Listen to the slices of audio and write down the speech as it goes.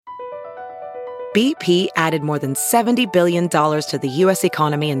BP added more than $70 billion to the U.S.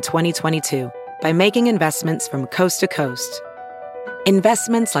 economy in 2022 by making investments from coast to coast.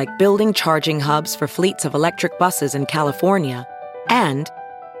 Investments like building charging hubs for fleets of electric buses in California and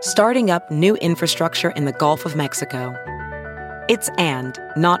starting up new infrastructure in the Gulf of Mexico. It's and,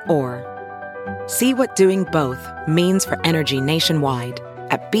 not or. See what doing both means for energy nationwide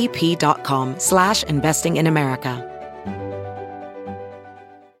at bp.com/investing in America.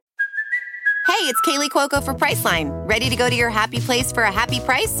 Hey, it's Kaylee Cuoco for Priceline. Ready to go to your happy place for a happy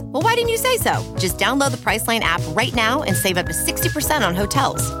price? Well, why didn't you say so? Just download the Priceline app right now and save up to 60% on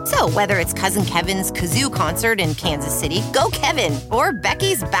hotels. So whether it's Cousin Kevin's Kazoo Concert in Kansas City, go Kevin, or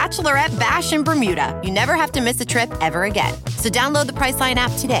Becky's Bachelorette Bash in Bermuda, you never have to miss a trip ever again. So download the Priceline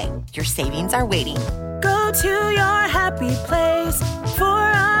app today. Your savings are waiting. Go to your happy place for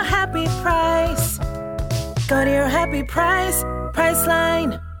a happy price. Go to your happy price,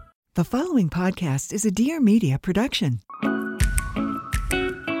 Priceline. The following podcast is a Dear Media production.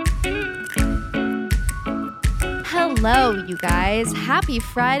 Hello, you guys. Happy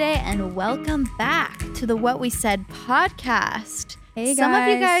Friday and welcome back to the What We Said podcast. Hey, guys. Some of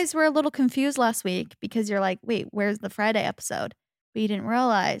you guys were a little confused last week because you're like, wait, where's the Friday episode? But you didn't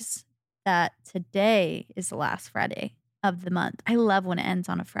realize that today is the last Friday of the month. I love when it ends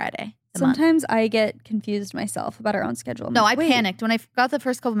on a Friday. Sometimes I get confused myself about our own schedule. No, I panicked when I got the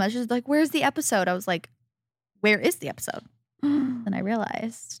first couple messages. Like, where's the episode? I was like, where is the episode? Then I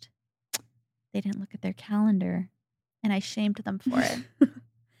realized they didn't look at their calendar, and I shamed them for it.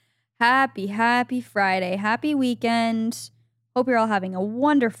 Happy Friday. Happy weekend. Hope you're all having a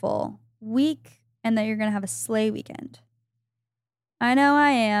wonderful week and that you're going to have a sleigh weekend. I know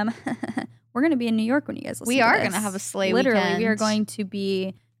I am. We're going to be in New York when you guys listen to this. We are going to have a sleigh weekend. Literally, we are going to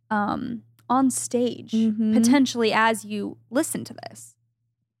be on stage, potentially, as you listen to this.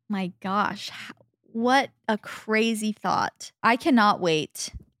 My gosh, what a crazy thought. I cannot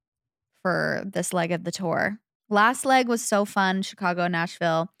wait for this leg of the tour. Last leg was so fun, Chicago,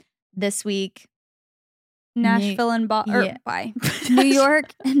 Nashville. This week, Nashville and New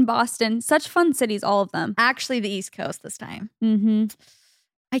York and Boston. Such fun cities, all of them. Actually, the East Coast this time. Mm-hmm.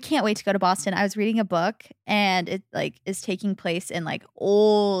 I can't wait to go to Boston. I was reading a book and it is taking place in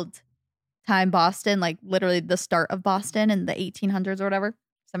old time Boston, literally the start of Boston in the 1800s or whatever,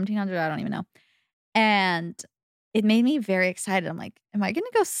 1700s, I don't even know. And it made me very excited. I'm like, am I going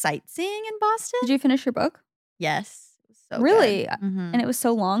to go sightseeing in Boston? Did you finish your book? Yes. It was so really? Good. Mm-hmm. And it was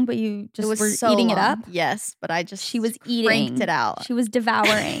so long, but you just were so eating long. it up? Yes, but she was eating. Cranked it out. She was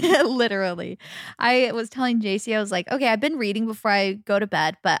devouring. Literally. I was telling JC, I was like, okay, I've been reading before I go to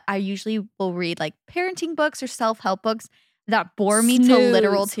bed, but I usually will read parenting books or self-help books that bore me to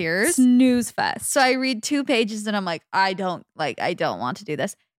literal tears. Snooze fest. So I read 2 pages and I'm like, I don't want to do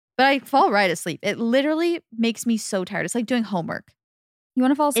this. But I fall right asleep. It literally makes me so tired. It's like doing homework. You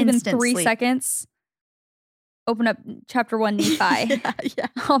want to fall asleep Instant in 3 sleep. seconds? Open up chapter 1 Nephi. yeah.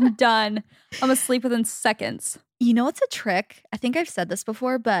 I'm done. I'm asleep within seconds. You know what's a trick? I think I've said this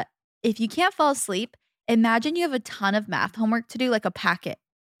before, but if you can't fall asleep, imagine you have a ton of math homework to do, like a packet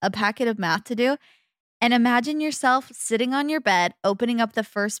of math to do. And imagine yourself sitting on your bed, opening up the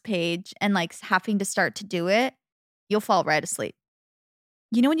first page and having to start to do it. You'll fall right asleep.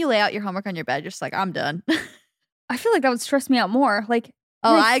 You know when you lay out your homework on your bed, you're just like, I'm done. I feel like that would stress me out more.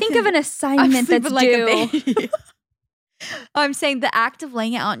 I think of an assignment that's due. I'm saying the act of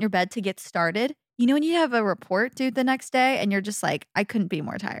laying it out on your bed to get started. You know when you have a report due the next day and you're just like, I couldn't be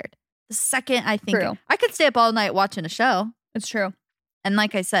more tired. The second I think I could stay up all night watching a show. It's true. And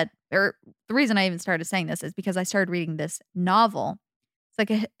like I said, the reason I even started saying this is because I started reading this novel.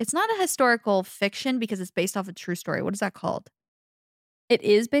 It's not a historical fiction because it's based off a true story. What is that called? It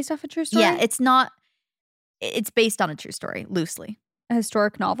is based off a true story? Yeah, it's not. It's based on a true story, loosely. A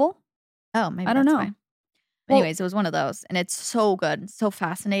historic novel? Oh, maybe I don't know. Fine. Anyways, it was one of those, and it's so good, so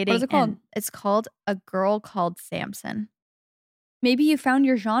fascinating. What is it called? And it's called A Girl Called Samson. Maybe you found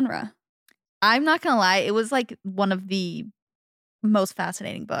your genre. I'm not gonna lie, it was one of the most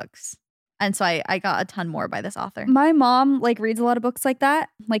fascinating books, and so I got a ton more by this author. My mom reads a lot of books like that,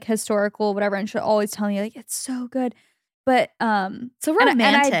 historical, whatever, and she'll always tell me it's so good. But so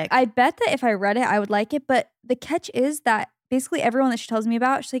romantic. And I bet that if I read it, I would like it. But the catch is that basically everyone that she tells me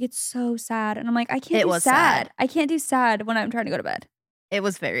about, she's like, it's so sad. And I'm like, I can't do sad. I can't do sad when I'm trying to go to bed. It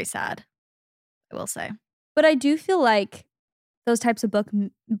was very sad, I will say. But I do feel like those types of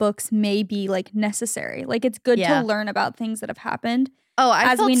books may be necessary. It's good to learn about things that have happened. Oh,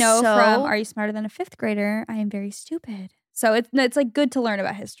 as we know from Are You Smarter Than a Fifth Grader? I am very stupid. So it's good to learn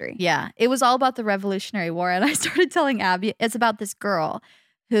about history. Yeah. It was all about the Revolutionary War. And I started telling Abby, it's about this girl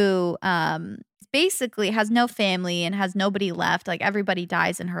who basically has no family and has nobody left. Like everybody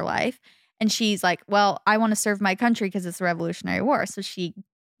dies in her life. And she's like, well, I want to serve my country because it's the Revolutionary War. So she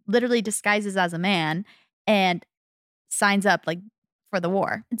literally disguises as a man and signs up like for the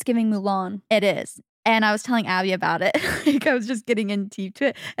war. It's giving Mulan. It is. And I was telling Abby about it. Like I was just getting in deep to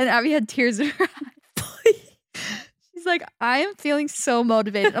it. And Abby had tears in her eyes. She's like, I am feeling so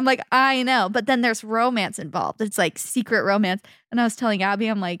motivated. I'm like, I know. But then there's romance involved. It's like secret romance. And I was telling Abby,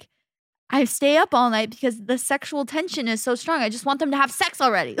 I'm like, I stay up all night because the sexual tension is so strong. I just want them to have sex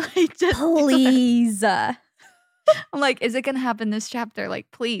already. Like, just, Please. I'm like, is it going to happen this chapter? Like,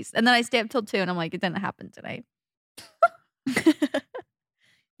 please. And then I stay up till 2 and I'm like, it didn't happen tonight.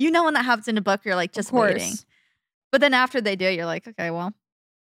 You know when that happens in a book, you're like just waiting. But then after they do, you're like, okay, well.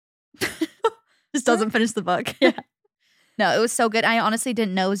 Just doesn't finish the book. Yeah. No, it was so good. I honestly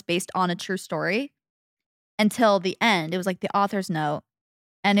didn't know it was based on a true story until the end. It was like the author's note.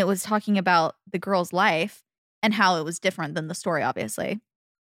 And it was talking about the girl's life and how it was different than the story, obviously.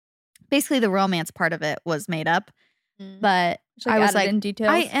 Basically, the romance part of it was made up. But I was like, in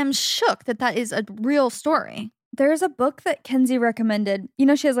details. I am shook that is a real story. There's a book that Kenzie recommended. You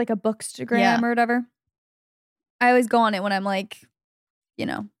know, she has like a bookstagram or whatever. I always go on it when I'm like, you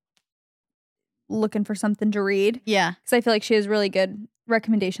know, looking for something to read. Yeah. Because I feel like she has really good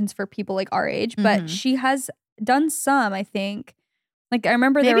recommendations for people like our age. But she has done some, I think. Like I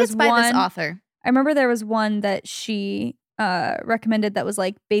remember there was it's by one. This author. I remember there was one that she recommended that was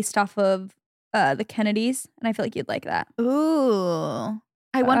like based off of the Kennedys. And I feel like you'd like that. Ooh.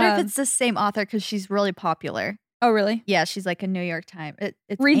 I wonder if it's the same author because she's really popular. Oh, really? Yeah, she's like a New York Times.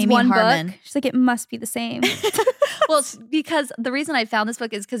 It's Reads Amy one Harmon. book. She's like, it must be the same. Well, because the reason I found this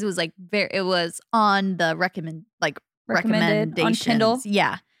book is because it was like it was on the recommended recommendations on Kindle.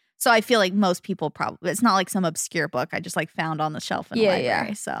 Yeah, so I feel like most people probably it's not like some obscure book I just like found on the shelf in a library.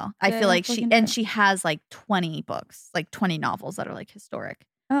 Yeah. So I feel like she has like 20 books, like 20 novels that are like historic.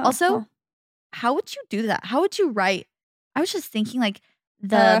 Oh, also, cool. How would you do that? How would you write? I was just thinking like.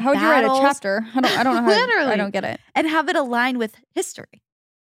 How would you write a chapter? I don't know how. Literally. I don't get it. And have it align with history,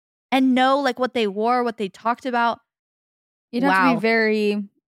 and know like what they wore, what they talked about. You'd have to be very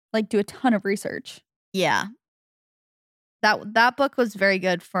like do a ton of research. Yeah, that book was very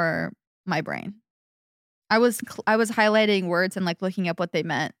good for my brain. I was highlighting words and like looking up what they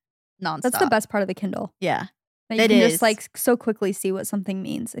meant nonstop. That's the best part of the Kindle. Yeah, that you can just like so quickly see what something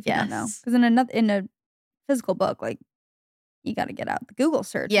means if you don't know. Because in a physical book, like. You got to get out the Google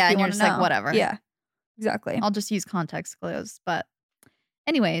search. Yeah, and you're just like, whatever. Yeah, exactly. I'll just use context clues. But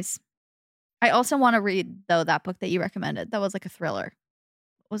anyways, I also want to read, though, that book that you recommended. That was like a thriller.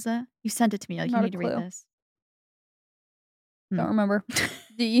 What was that? You sent it to me. Like, you need to read this. Don't remember.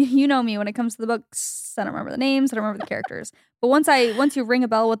 You know me when it comes to the books. I don't remember the names. I don't remember the characters. But once you ring a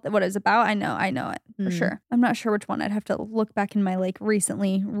bell with what it's about, I know it for sure. I'm not sure which one. I'd have to look back in my like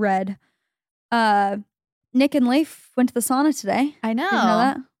recently read. Nick and Leif went to the sauna today. I know. Did you know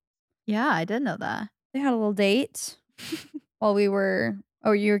that? Yeah, I did know that. They had a little date while we were...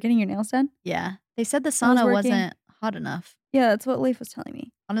 Oh, you were getting your nails done? Yeah. They said the sauna wasn't hot enough. Yeah, that's what Leif was telling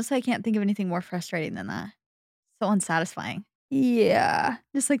me. Honestly, I can't think of anything more frustrating than that. So unsatisfying. Yeah.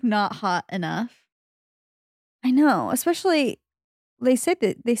 Just like not hot enough. I know. Especially, they say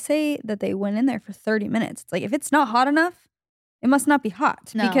that they went in there for 30 minutes. It's like, if it's not hot enough, it must not be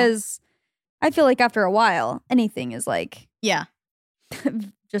hot. No. Because... I feel like after a while, anything is like, yeah,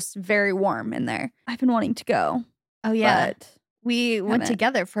 just very warm in there. I've been wanting to go. Oh yeah, but we went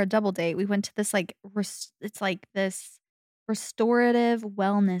together for a double date. We went to this like it's like this restorative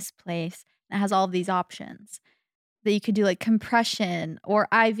wellness place. It has all of these options that you could do, like compression or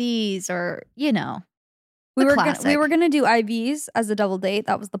IVs or We were gonna do IVs as a double date.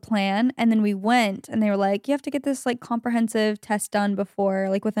 That was the plan, and then we went, and they were like, "You have to get this like comprehensive test done before,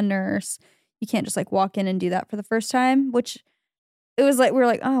 like with a nurse. You can't just like walk in and do that for the first time." Which it was like we were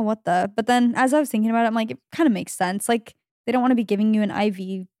like, "Oh, what the?" But then as I was thinking about it, I'm like, it kind of makes sense. Like they don't want to be giving you an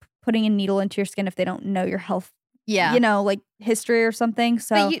IV, putting a needle into your skin if they don't know your health, like history or something.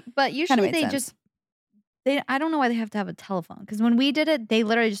 So, but usually they just. I don't know why they have to have a telephone, because when we did it, they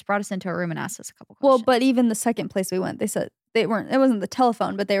literally just brought us into a room and asked us a couple questions. Well, but even the second place we went, they said it wasn't the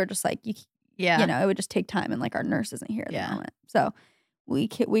telephone, but they were just like, it would just take time, and like our nurse isn't here at the moment. So we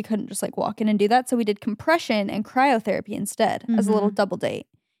couldn't just like walk in and do that. So we did compression and cryotherapy instead as a little double date.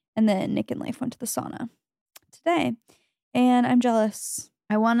 And then Nick and Leif went to the sauna today, and I'm jealous.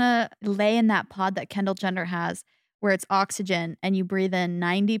 I want to lay in that pod that Kendall Jenner has where it's oxygen and you breathe in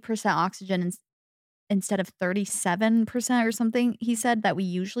 90% oxygen instead of 37% or something, he said, that we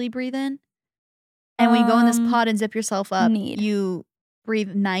usually breathe in. And when you go in this pod and zip yourself up, you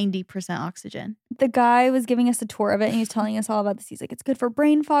breathe 90% oxygen. The guy was giving us a tour of it and he was telling us all about this. He's like, it's good for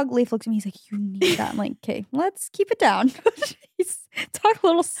brain fog. Leif looks at me. He's like, you need that. I'm like, okay, let's keep it down. Talk a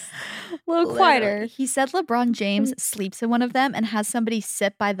little quieter. He said LeBron James sleeps in one of them and has somebody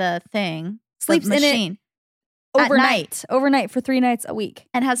sit by the thing. Sleeps the machine. In it overnight for 3 nights a week.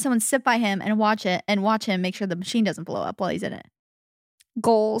 And has someone sit by him and watch him make sure the machine doesn't blow up while he's in it.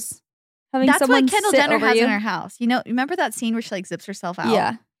 Goals. That's what Kendall Jenner has in her house. You know, remember that scene where she like zips herself out?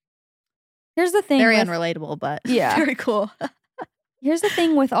 Yeah. Here's the thing. Very unrelatable, but yeah. Very cool. Here's the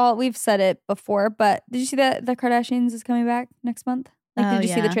thing with all, we've said it before, but did you see that the Kardashians is coming back next month? Like, did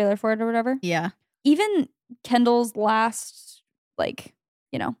you see the trailer for it or whatever? Yeah. Even Kendall's last, like,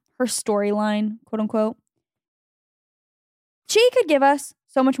 you know, her storyline, quote unquote, she could give us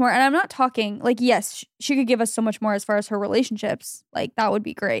so much more. And I'm not talking, like, yes, she could give us so much more as far as her relationships. Like, that would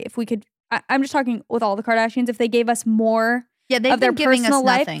be great. If we could, I'm just talking with all the Kardashians, if they gave us more of their personal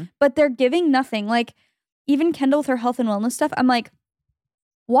life, but they're giving nothing. Like, even Kendall with her health and wellness stuff, I'm like,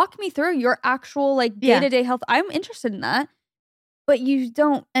 walk me through your actual, like, day-to-day health. I'm interested in that. But you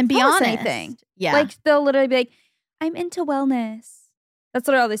don't tell us anything. Yeah. Like, they'll literally be like, I'm into wellness. That's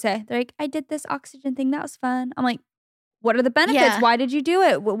literally all they say. They're like, I did this oxygen thing. That was fun. I'm like, what are the benefits? Yeah. Why did you do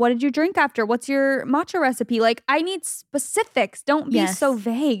it? What did you drink after? What's your matcha recipe? Like, I need specifics. Don't be so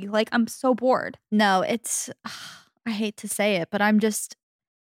vague. Like, I'm so bored. No, it's, I hate to say it, but I'm just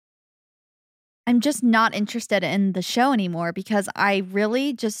not interested in the show anymore because I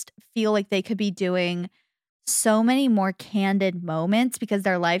really just feel like they could be doing so many more candid moments because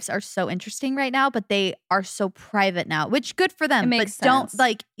their lives are so interesting right now, but they are so private now, which good for them. But don't,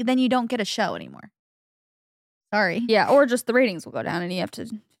 like, then you don't get a show anymore. Sorry. Yeah, or just the ratings will go down and you have to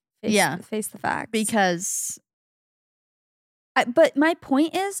face the facts. Because but my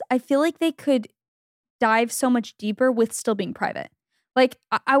point is, I feel like they could dive so much deeper with still being private. Like,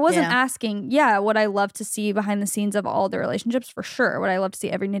 I wasn't asking, would I love to see behind the scenes of all the relationships? For sure. Would I love to see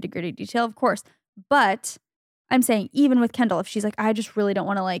every nitty-gritty detail? Of course. But I'm saying, even with Kendall, if she's like, I just really don't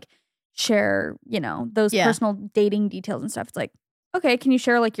want to, like, share, you know, those personal dating details and stuff. It's like, okay, can you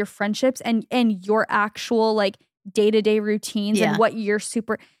share, like, your friendships and your actual, like, day-to-day routines and what you're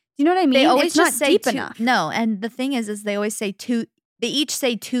super, do you know what I mean? They always it's just not say deep enough. No, and the thing is they always say they each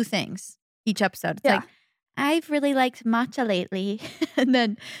say 2 things each episode. It's like, I've really liked matcha lately. And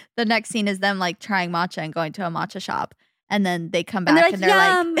then the next scene is them, like, trying matcha and going to a matcha shop. And then they come back and they're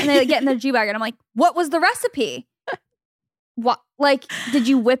like, and they get in their G-Bag and I'm like, what was the recipe? What, like, did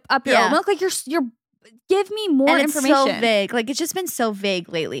you whip up your own milk? Like, you're give me more information. It's so vague. Like, it's just been so vague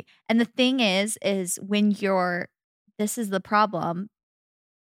lately. And the thing is when this is the problem.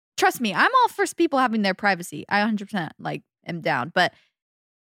 Trust me, I'm all for people having their privacy. I 100% like am down. But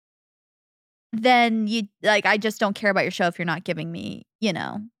then I just don't care about your show if you're not giving me, you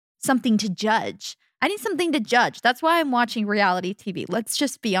know, something to judge. I need something to judge. That's why I'm watching reality TV. Let's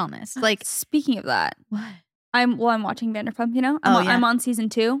just be honest. Like, speaking of that, what? I'm watching Vanderpump, you know? I'm on season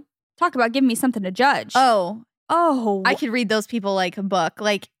 2. Talk about giving me something to judge. Oh. I could read those people like a book.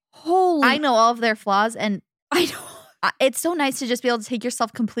 Like, holy. I know all of their flaws and I know. It's so nice to just be able to take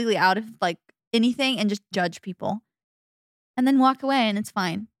yourself completely out of, like, anything and just judge people. And then walk away and it's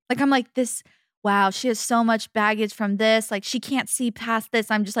fine. Like, I'm like, wow, she has so much baggage from this. Like, she can't see past this.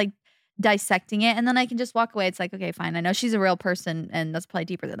 I'm just, like, dissecting it. And then I can just walk away. It's like, okay, fine. I know she's a real person and that's probably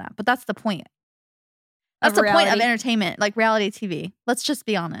deeper than that. But that's the point. That's the point of entertainment, like reality TV. Let's just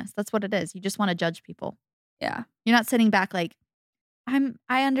be honest. That's what it is. You just want to judge people. Yeah. You're not sitting back like,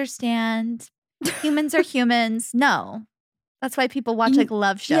 I understand. Humans are humans. No. That's why people watch like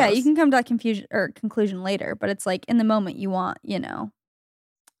love shows. Yeah, you can come to that conclusion later, but it's like in the moment you want, you know.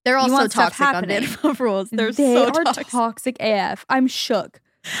 They're all so toxic on Vanderpump Rules. They so toxic AF. I'm shook.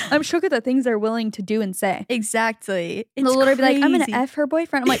 I'm shook at the things they're willing to do and say. Exactly. They'll literally be like, I'm going to F her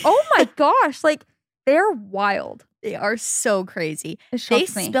boyfriend. I'm like, oh my gosh. Like, they're wild. They are so crazy. They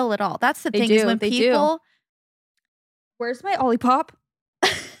spill it all. That's the thing is when people. Where's my Olipop?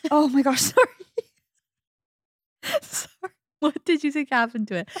 Oh my gosh, sorry. Sorry. What did you think happened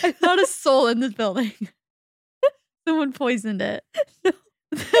to it? Not a soul in this building. Someone poisoned it. No.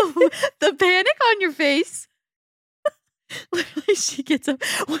 The panic on your face. Literally, she gets up.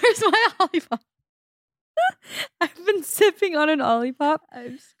 Where's my Olipop? I've been sipping on an Olipop.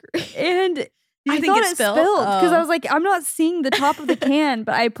 I'm screwed. And I thought it spilled because I was like, I'm not seeing the top of the can,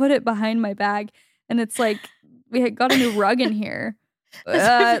 but I put it behind my bag and it's like, we had got a new rug in here.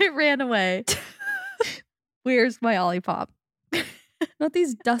 It ran away. Where's my Olipop? Not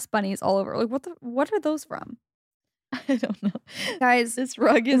these dust bunnies all over. Like, what are those from? I don't know. Guys, this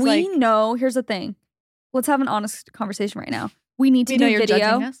rug is we know, here's the thing. Let's have an honest conversation right now. We need to do you're video.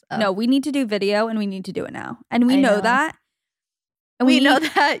 judging us? Oh. No, we need to do video and we need to do it now. And we know that. And we know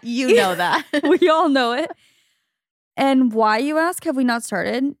that. You know that. We all know it. And why, you ask, have we not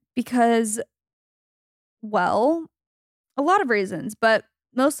started? Because, well, a lot of reasons, but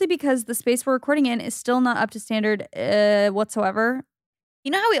mostly because the space we're recording in is still not up to standard whatsoever. You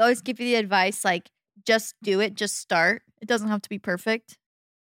know how we always give you the advice, like, just do it, just start. It doesn't have to be perfect.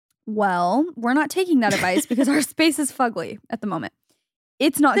 Well, we're not taking that advice because our space is fugly at the moment.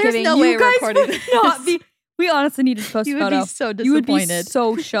 It's not There's giving. no You way guys recording would this. not be. We honestly need to post a You photo. would be so disappointed. You would be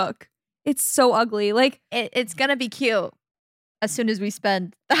so shook. It's so ugly. Like it's gonna be cute as soon as we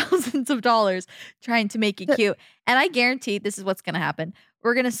spend thousands of dollars trying to make it cute. And I guarantee this is what's gonna happen.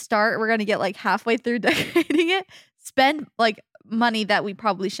 We're gonna get like halfway through decorating it, spend like money that we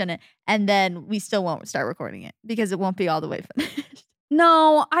probably shouldn't, and then we still won't start recording it because it won't be all the way finished.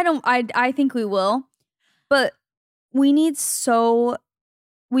 No, I don't. I think we will, but we need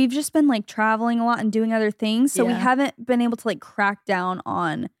we've just been like traveling a lot and doing other things, so we haven't been able to like crack down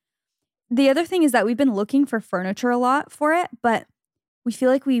on. The other thing is that we've been looking for furniture a lot for it, but we feel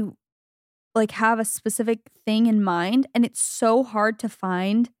like we like have a specific thing in mind, and it's so hard to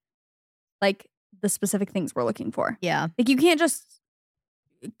find like the specific things we're looking for. Yeah, like you can't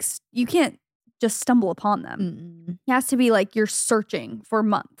just stumble upon them. Mm-mm. It has to be like you're searching for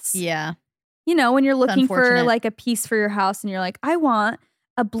months. Yeah. You know, when you're looking for like a piece for your house and you're like, I want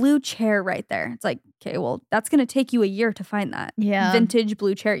a blue chair right there. It's like, okay, well, that's going to take you a year to find that vintage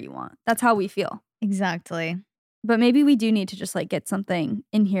blue chair you want. That's how we feel. Exactly. But maybe we do need to just like get something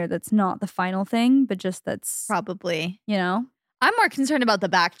in here that's not the final thing, but just that's probably, you know, I'm more concerned about the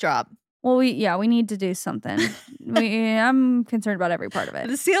backdrop. Well, we need to do something. I'm concerned about every part of it.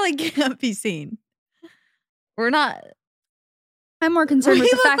 The ceiling can't be seen. I'm more concerned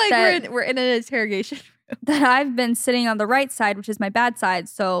with the fact that we're in an interrogation room. That I've been sitting on the right side, which is my bad side,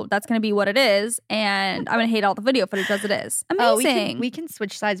 so that's going to be what it is, and I'm going to hate all the video footage as it is. Amazing. We can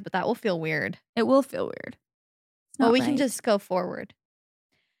switch sides, but that will feel weird. It will feel weird. Well, we can just go forward.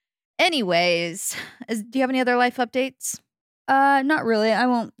 Anyways, do you have any other life updates? Not really. I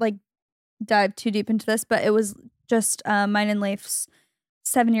won't like dive too deep into this, but it was just mine and Leif's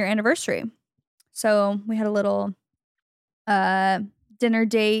 7-year anniversary. So we had a little dinner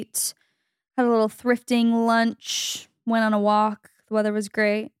date, had a little thrifting lunch, went on a walk. The weather was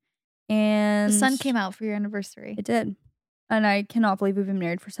great. And the sun came out for your anniversary. It did. And I cannot believe we've been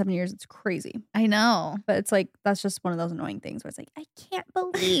married for 7 years. It's crazy. I know. But it's like, that's just one of those annoying things where it's like, I can't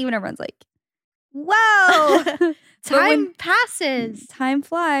believe. And everyone's like, wow. Time passes. Time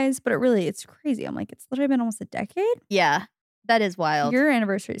flies. But it's crazy. I'm like, it's literally been almost a decade. Yeah. That is wild. Your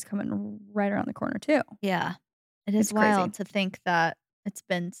anniversary is coming right around the corner too. Yeah. It is wild to think that it's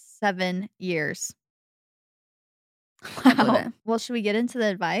been 7 years. Wow. Well, should we get into the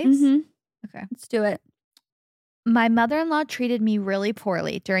advice? Mm-hmm. Okay. Let's do it. My mother-in-law treated me really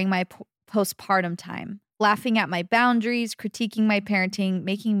poorly during my postpartum time, laughing at my boundaries, critiquing my parenting,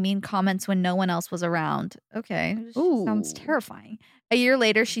 making mean comments when no one else was around. Okay. Sounds terrifying. A year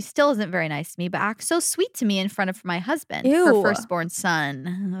later, she still isn't very nice to me, but acts so sweet to me in front of my husband, her firstborn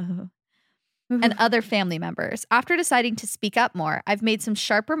son, and other family members. After deciding to speak up more, I've made some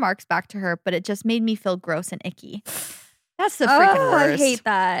sharp remarks back to her, but it just made me feel gross and icky. That's the freaking worst. I hate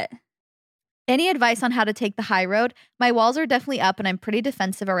that. Any advice on how to take the high road? My walls are definitely up and I'm pretty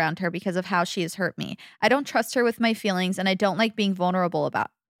defensive around her because of how she has hurt me. I don't trust her with my feelings and I don't like being vulnerable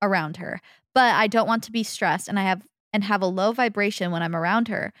around her. But I don't want to be stressed and have a low vibration when I'm around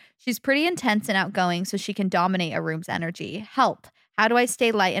her. She's pretty intense and outgoing so she can dominate a room's energy. Help. How do I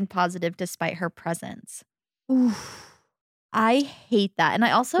stay light and positive despite her presence? Oof. I hate that. And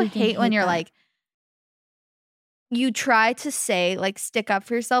I also hate when you're like, you try to say, like, stick up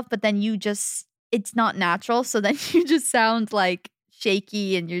for yourself, but then it's not natural. So then you just sound like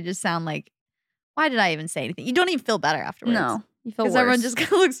shaky and you just sound like, why did I even say anything? You don't even feel better afterwards. No, you feel worse. Because everyone just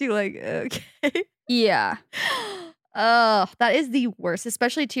kind of looks at you like, okay. Yeah. Oh, that is the worst,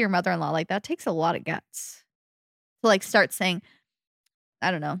 especially to your mother-in-law. Like, that takes a lot of guts to, like, start saying,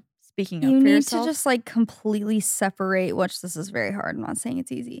 I don't know, speaking up for yourself. You need to just, like, completely separate, which this is very hard. I'm not saying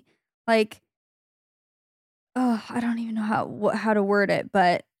it's easy. Like, I don't even know how to word it,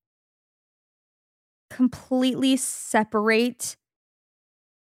 but completely separate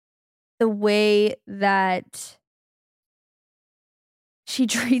the way that she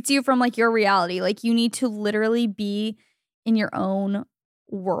treats you from like your reality. Like you need to literally be in your own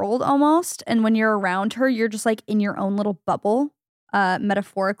world almost. And when you're around her, you're just like in your own little bubble,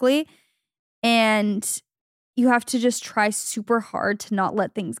 metaphorically. And you have to just try super hard to not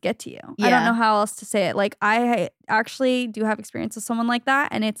let things get to you. Yeah. I don't know how else to say it. Like, I actually do have experience with someone like that,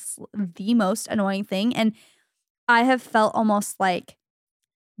 and it's the most annoying thing. And I have felt almost like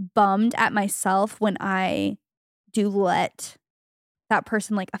bummed at myself when I do let that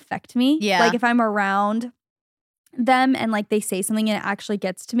person like affect me. Yeah. Like if I'm around them and like they say something and it actually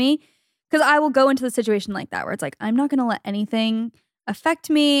gets to me, because I will go into the situation like that where it's like, I'm not going to let anything affect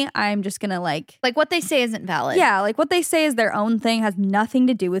me. I'm just going to like what they say isn't valid. Yeah, like what they say is their own thing, has nothing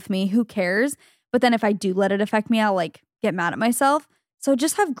to do with me. Who cares? But then if I do let it affect me, I'll like get mad at myself. So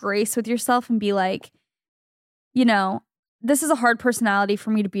just have grace with yourself and be like, you know, this is a hard personality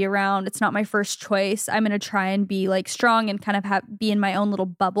for me to be around. It's not my first choice. I'm going to try and be like strong and kind of be in my own little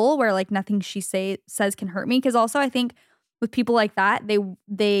bubble where like nothing she says can hurt me. Because also I think with people like that,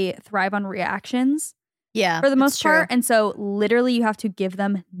 they thrive on reactions. Yeah, for the most part. And so literally you have to give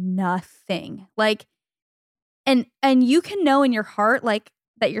them nothing. Like, and you can know in your heart like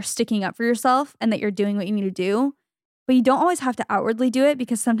that you're sticking up for yourself and that you're doing what you need to do, but you don't always have to outwardly do it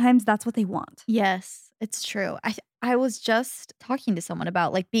because sometimes that's what they want. Yes, it's true. I was just talking to someone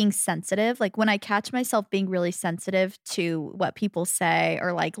about like being sensitive. Like when I catch myself being really sensitive to what people say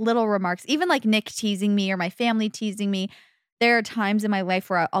or like little remarks, even like Nick teasing me or my family teasing me, there are times in my life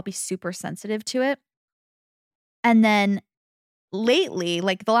where I'll be super sensitive to it. And then lately,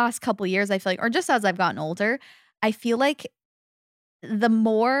 like the last couple of years, I feel like, or just as I've gotten older, I feel like the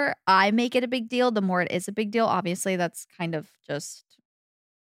more I make it a big deal, the more it is a big deal. Obviously, that's kind of just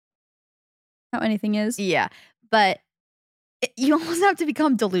how anything is. Yeah. But you almost have to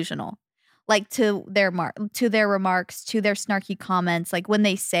become delusional, like to their remarks, to their snarky comments. Like when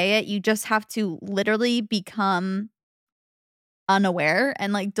they say it, you just have to literally become unaware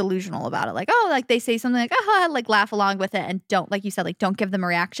and like delusional about it. Like, oh, like they say something like, like laugh along with it and don't, like you said, like don't give them a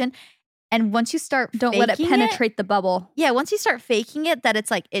reaction. And once you start don't let it penetrate the bubble. Yeah. Once you start faking it, that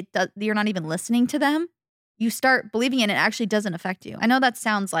it's like, you're not even listening to them. You start believing it and it actually doesn't affect you. I know that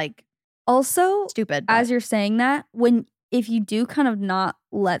sounds like also stupid. As you're saying that, if you do kind of not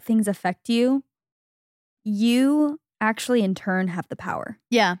let things affect you, you actually in turn have the power.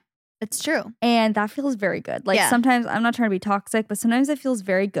 Yeah. It's true. And that feels very good. Like sometimes, I'm not trying to be toxic, but sometimes it feels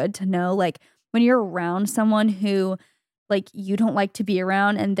very good to know like when you're around someone who like you don't like to be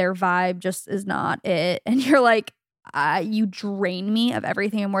around and their vibe just is not it. And you're like, you drain me of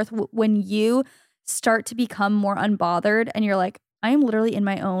everything I'm worth. When you start to become more unbothered and you're like, I am literally in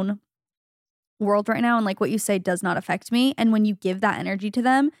my own world right now and like what you say does not affect me. And when you give that energy to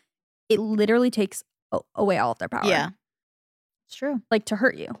them, it literally takes away all of their power. Yeah. It's true. Like to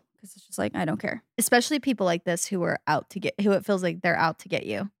hurt you. Because it's just like, I don't care. Especially people like this who are who it feels like they're out to get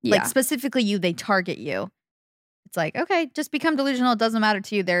you. Yeah. Like specifically you, they target you. It's like, okay, just become delusional. It doesn't matter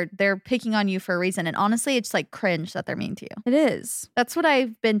to you. They're picking on you for a reason. And honestly, it's like cringe that they're mean to you. It is. That's what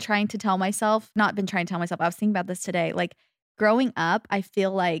I've been trying to tell myself. Not been trying to tell myself. I was thinking about this today. Like growing up, I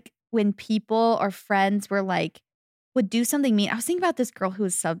feel like when people or friends were like, would do something mean. I was thinking about this girl who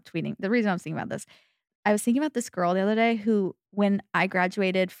was subtweeting. The reason I was thinking about this, I was thinking about this girl the other day who, when I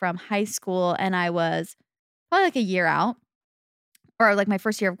graduated from high school and I was probably like a year out or like my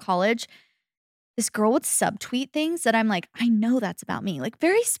first year of college, this girl would subtweet things that I'm like, I know that's about me. Like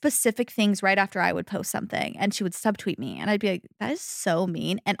very specific things right after I would post something and she would subtweet me and I'd be like, that is so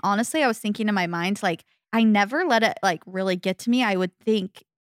mean. And honestly, I was thinking in my mind, like I never let it like really get to me. I would think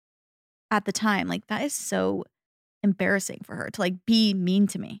at the time, like that is so embarrassing for her to like be mean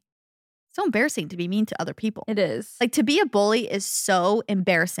to me. So embarrassing to be mean to other people. It is. Like to be a bully is so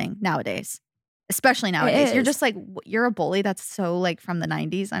embarrassing nowadays, especially nowadays. You're just like, you're a bully. That's so like from the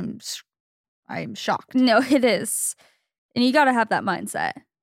 90s. I'm shocked. No, it is. And you got to have that mindset.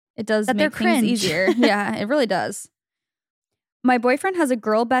 It does that make things easier. Yeah, it really does. My boyfriend has a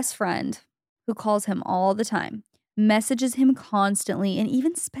girl best friend who calls him all the time, messages him constantly, and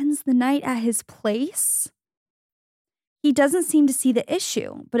even spends the night at his place. He doesn't seem to see the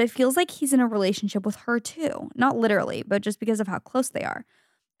issue, but it feels like he's in a relationship with her too. Not literally, but just because of how close they are.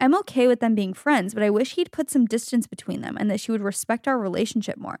 I'm okay with them being friends, but I wish he'd put some distance between them and that she would respect our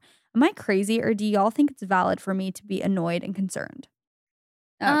relationship more. Am I crazy, or do y'all think it's valid for me to be annoyed and concerned?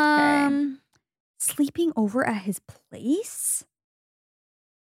 Okay. Sleeping over at his place?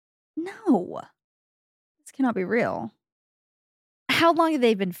 No. This cannot be real. How long have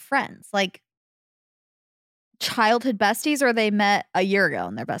they been friends? Like childhood besties, or they met a year ago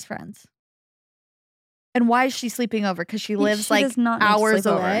and they're best friends? And why is she sleeping over? Because she lives like hours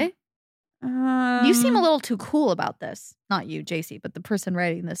away? You seem a little too cool about this. Not you, JC, but the person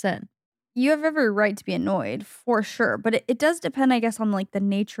writing this in. You have every right to be annoyed, for sure. But it does depend, I guess, on like the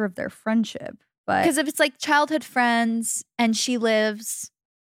nature of their friendship. But because if it's like childhood friends and she lives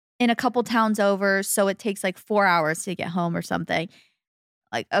in a couple towns over, so it takes like 4 hours to get home or something.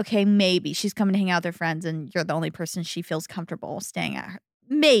 Like, okay, maybe she's coming to hang out with her friends and you're the only person she feels comfortable staying at her.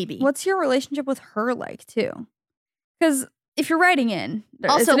 Maybe. What's your relationship with her like too? Because if you're writing in,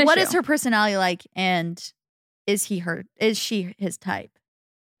 also, what is her personality like, and is she his type?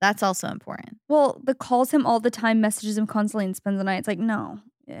 That's also important. Well, the calls him all the time, messages him constantly, and spends the night. It's like, no.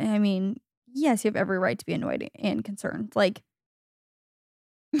 I mean, yes, you have every right to be annoyed and concerned. Like,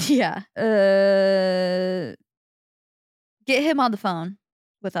 yeah. Get him on the phone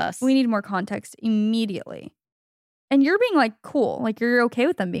with us. We need more context immediately. And you're being like cool, like you're okay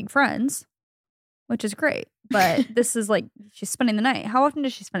with them being friends, which is great. But this is like she's spending the night. How often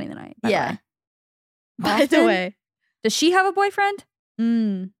does she spend the night? By the way, does she have a boyfriend?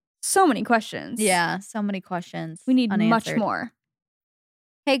 So many questions. Yeah, so many questions. We need unanswered. Much more.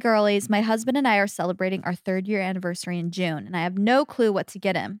 Hey girlies, my husband and I are celebrating our 3rd year anniversary in June, and I have no clue what to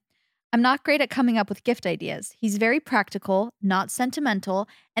get him. I'm not great at coming up with gift ideas. He's very practical, not sentimental,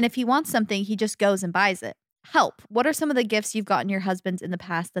 and if he wants something, he just goes and buys it. Help. What are some of the gifts you've gotten your husbands in the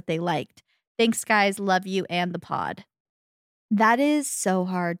past that they liked? Thanks, guys. Love you and the pod. That is so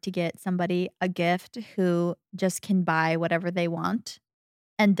hard to get somebody a gift who just can buy whatever they want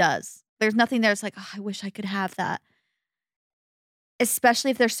and does. There's nothing there that's like, oh, I wish I could have that. Especially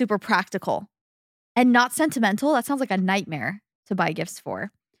if they're super practical and not sentimental. That sounds like a nightmare to buy gifts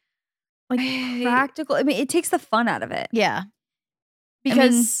for. Like practical. I mean, it takes the fun out of it. Yeah.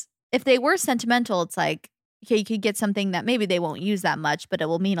 Because if they were sentimental, it's like, okay, you could get something that maybe they won't use that much, but it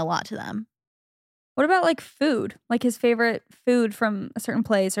will mean a lot to them. What about like food? Like his favorite food from a certain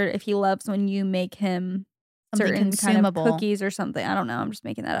place, or if he loves when you make him something certain consumable. Kind of cookies or something. I don't know. I'm just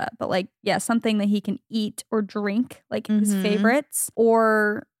making that up. But like, yeah, something that he can eat or drink, like his favorites.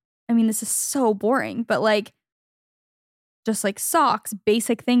 Or, I mean, this is so boring, but like, just like socks,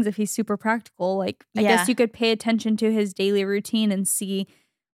 basic things if he's super practical. Like, I guess you could pay attention to his daily routine and see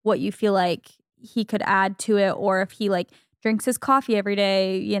what you feel like he could add to it. Or if he like drinks his coffee every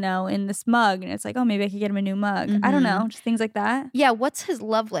day, you know, in this mug. And it's like, oh, maybe I could get him a new mug. I don't know. Just things like that. Yeah. What's his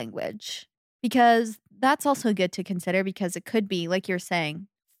love language? Because that's also good to consider, because it could be, like you're saying,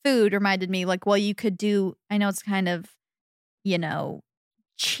 food reminded me like, well, you could do, I know it's kind of, you know,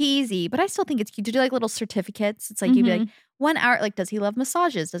 cheesy, but I still think it's cute to do like little certificates. It's like you'd be like 1 hour, like, does he love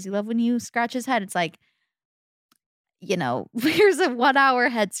massages? Does he love when you scratch his head? It's like, you know, here's a 1 hour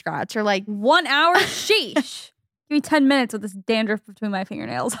head scratch, or like 1 hour. Sheesh. Give me 10 minutes with this dandruff between my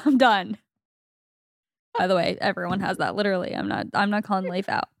fingernails. I'm done. By the way, everyone has that. Literally, I'm not calling life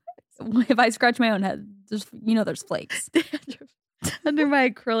out. If I scratch my own head, just, you know, there's flakes under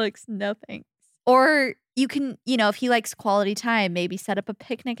my acrylics. No thanks. Or you can, you know, if he likes quality time, maybe set up a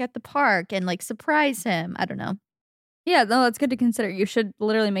picnic at the park and like surprise him. I don't know. Yeah, no, that's good to consider. You should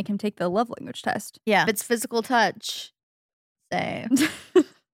literally make him take the love language test. Yeah. If it's physical touch, say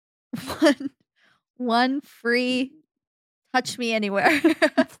one free touch me anywhere.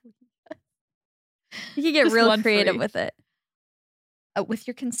 You can get real creative with it. With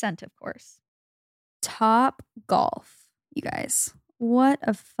your consent, of course. Top golf, you guys. What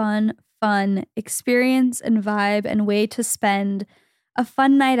a fun experience and vibe and way to spend a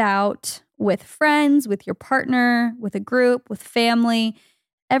fun night out with friends, with your partner, with a group, with family.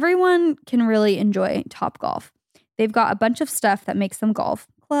 Everyone can really enjoy Top Golf. They've got a bunch of stuff that makes them golf.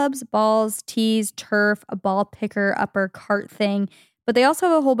 Clubs, balls, tees, turf, a ball picker, upper cart thing. But they also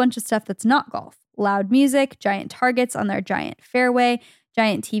have a whole bunch of stuff that's not golf. Loud music, giant targets on their giant fairway,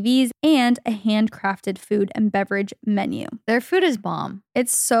 giant TVs, and a handcrafted food and beverage menu. Their food is bomb.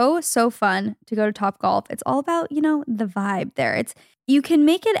 It's so fun to go to Top Golf. It's all about, you know, the vibe there. You can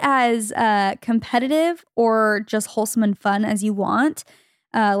make it as competitive or just wholesome and fun as you want.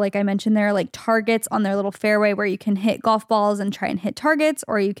 Like I mentioned, there are like targets on their little fairway where you can hit golf balls and try and hit targets,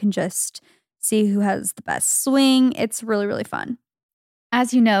 or you can just see who has the best swing. It's really, really fun.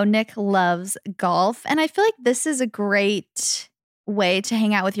 As you know, Nick loves golf, and I feel like this is a great way to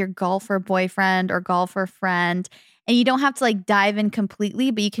hang out with your golfer boyfriend or golfer friend. And you don't have to like dive in completely,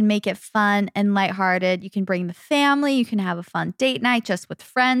 but you can make it fun and lighthearted. You can bring the family. You can have a fun date night just with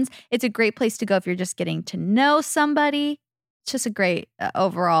friends. It's a great place to go if you're just getting to know somebody. It's just a great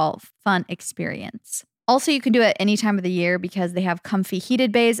overall fun experience. Also, you can do it any time of the year because they have comfy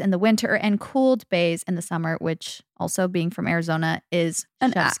heated bays in the winter and cooled bays in the summer, which also, being from Arizona, is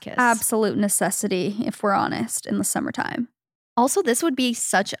an chef's kiss. Absolute necessity, if we're honest, in the summertime. Also, this would be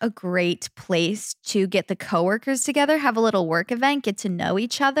such a great place to get the coworkers together, have a little work event, get to know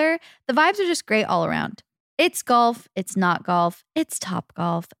each other. The vibes are just great all around. It's golf. It's not golf. It's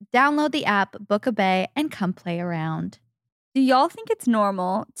Topgolf. Download the app, book a bay, and come play around. Do y'all think it's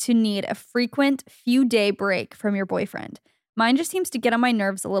normal to need a frequent few-day break from your boyfriend? Mine just seems to get on my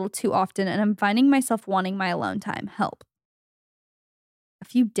nerves a little too often, and I'm finding myself wanting my alone time. Help. A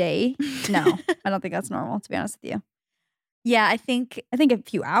few day? No, I don't think that's normal, to be honest with you. Yeah, I think a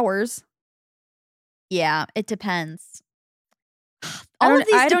few hours. Yeah, it depends.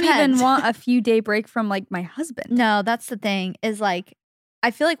 I don't even want a few day break from like my husband. No, that's the thing is like, I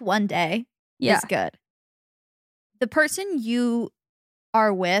feel like one day is good. The person you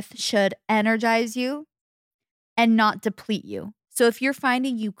are with should energize you and not deplete you. So if you're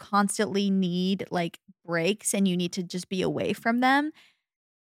finding you constantly need like breaks and you need to just be away from them,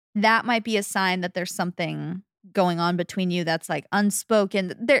 that might be a sign that there's something going on between you that's like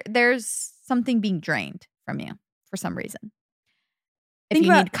unspoken. There's something being drained from you for some reason. If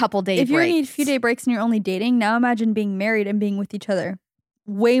you need couple day breaks. If you need few day breaks and you're only dating, now imagine being married and being with each other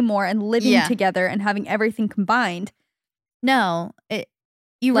way more and living together and having everything combined. No,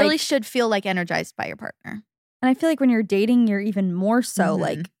 you really should feel like energized by your partner. And I feel like when you're dating, you're even more so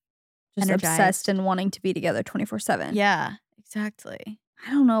like just energized. Obsessed and wanting to be together 24/7. Yeah, exactly.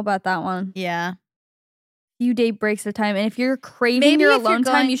 I don't know about that one. Yeah. Few day breaks at a time. And if you're craving your alone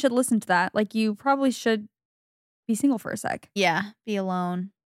time, you should listen to that. Like you probably should be single for a sec. Yeah, be alone.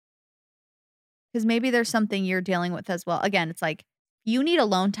 Because maybe there's something you're dealing with as well. Again, it's like you need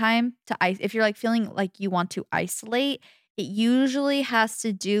alone time to if you're like feeling like you want to isolate, it usually has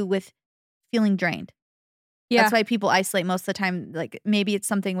to do with feeling drained. Yeah. That's why people isolate most of the time. Like maybe it's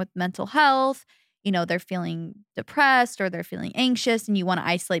something with mental health. You know, they're feeling depressed or they're feeling anxious and you want to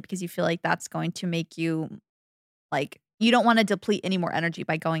isolate because you feel like that's going to make you like, you don't want to deplete any more energy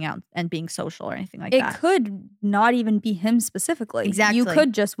by going out and being social or anything like that. It could not even be him specifically. Exactly. You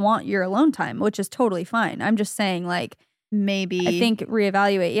could just want your alone time, which is totally fine. I'm just saying like, maybe. I think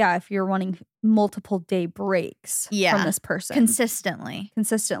reevaluate, if you're wanting multiple day breaks from this person. Consistently,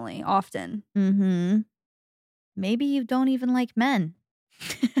 often. Mm-hmm. Maybe you don't even like men.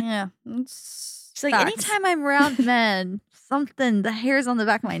 Yeah. It's like anytime I'm around men, the hairs on the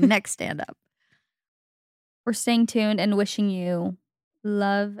back of my neck stand up. We're staying tuned and wishing you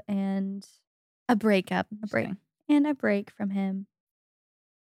love and a breakup. And a break from him.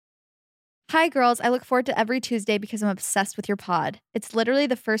 Hi, girls. I look forward to every Tuesday because I'm obsessed with your pod. It's literally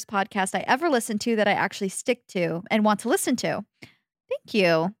the first podcast I ever listened to that I actually stick to and want to listen to. Thank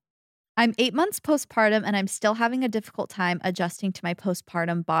you. I'm 8 months postpartum and I'm still having a difficult time adjusting to my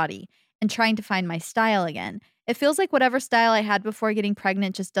postpartum body and trying to find my style again. It feels like whatever style I had before getting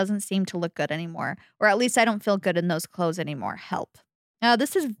pregnant just doesn't seem to look good anymore, or at least I don't feel good in those clothes anymore. Help. Now,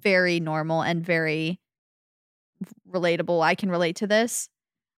 this is very normal and very relatable. I can relate to this.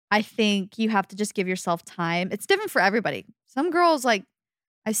 I think you have to just give yourself time. It's different for everybody. Some girls, like,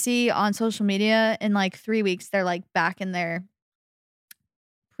 I see on social media in like 3 weeks, they're like back in their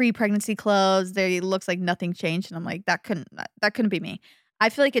pre-pregnancy clothes. It looks like nothing changed. And I'm like, that couldn't be me. I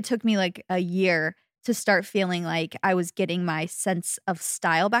feel like it took me like a year to start feeling like I was getting my sense of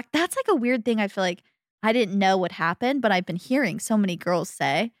style back. That's like a weird thing. I feel like I didn't know what happened, but I've been hearing so many girls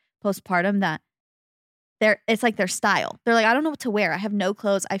say postpartum that it's like their style. They're like, I don't know what to wear. I have no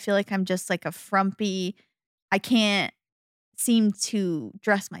clothes. I feel like I'm just like a frumpy. I can't seem to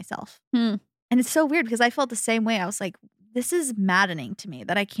dress myself. And it's so weird because I felt the same way. I was like, this is maddening to me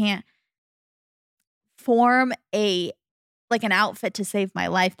that I can't form an outfit to save my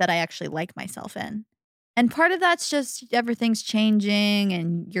life that I actually like myself in. And part of that's just everything's changing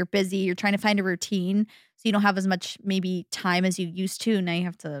and you're busy. You're trying to find a routine. So you don't have as much maybe time as you used to. Now you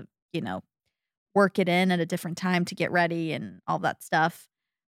have to, work it in at a different time to get ready and all that stuff.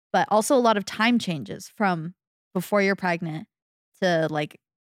 But also a lot of time changes from before you're pregnant to like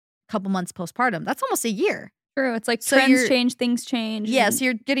a couple months postpartum. That's almost a year. True. It's like trends change, things change. Yeah, so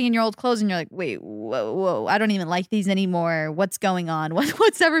you're getting in your old clothes and you're like, wait, whoa, I don't even like these anymore. What's going on?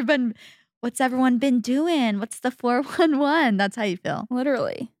 What's everyone been doing? What's the 411? That's how you feel.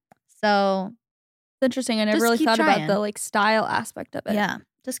 Literally. So it's interesting. I never really thought about the like style aspect of it. Yeah.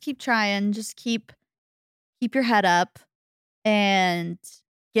 Just keep trying. Just keep your head up and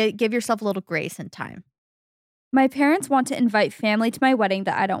give yourself a little grace and time. My parents want to invite family to my wedding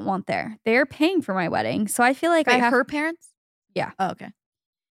that I don't want there. They are paying for my wedding, so I feel like her parents? Yeah. Oh, okay.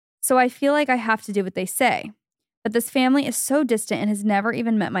 So I feel like I have to do what they say. But this family is so distant and has never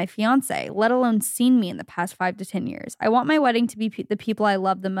even met my fiance, let alone seen me in the past 5 to 10 years. I want my wedding to be the people I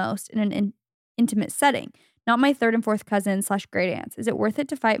love the most in an intimate setting, not my third and fourth cousins / great aunts. Is it worth it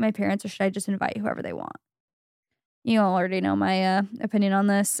to fight my parents or should I just invite whoever they want? You all already know my opinion on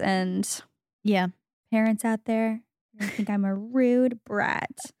this. And yeah, Parents out there, I think I'm a rude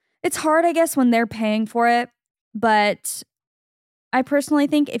brat. It's hard, I guess, when they're paying for it. But I personally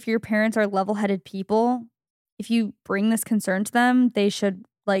think if your parents are level-headed people, if you bring this concern to them, they should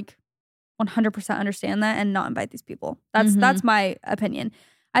 100% understand that and not invite these people. That's my opinion.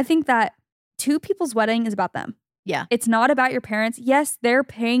 I think that two people's wedding is about them. Yeah. It's not about your parents. Yes, they're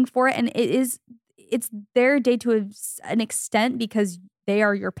paying for it, and it's their day to an extent because they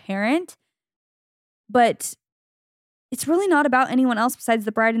are your parent. But it's really not about anyone else besides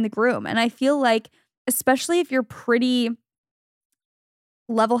the bride and the groom. And I feel like, especially if you're pretty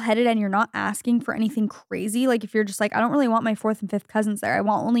level-headed and you're not asking for anything crazy, like if you're just like, I don't really want my 4th and 5th cousins there. I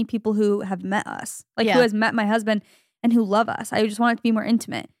want only people who have met us, who has met my husband and who love us. I just want it to be more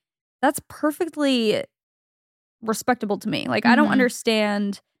intimate. That's perfectly respectable to me. I don't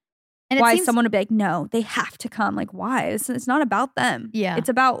understand why someone would be like, no, they have to come. Why? It's not about them. Yeah. It's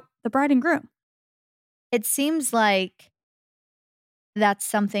about the bride and groom. It seems like that's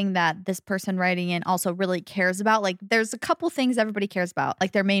something that this person writing in also really cares about. There's a couple things everybody cares about,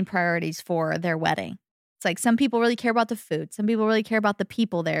 their main priorities for their wedding. It's some people really care about the food. Some people really care about the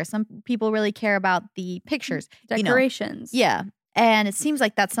people there. Some people really care about the pictures. Decorations. Yeah. And it seems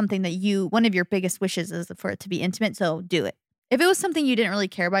like that's something that one of your biggest wishes is for it to be intimate. So do it. If it was something you didn't really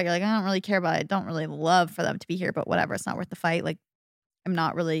care about, you're like, I don't really care about it. I don't really love for them to be here, but whatever. It's not worth the fight. I'm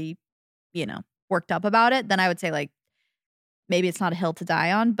not really, worked up about it. Then I would say maybe it's not a hill to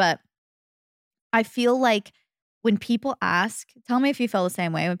die on. But I feel like when people ask, tell me if you feel the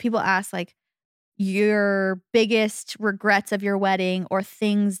same way. When people ask your biggest regrets of your wedding or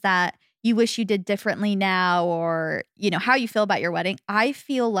things that you wish you did differently now, or, how you feel about your wedding, I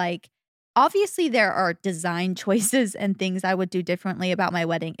feel like obviously there are design choices and things I would do differently about my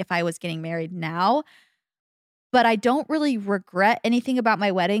wedding if I was getting married now. But I don't really regret anything about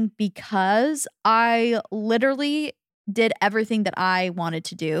my wedding because I literally did everything that I wanted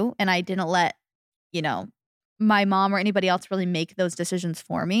to do. And I didn't let, my mom or anybody else really make those decisions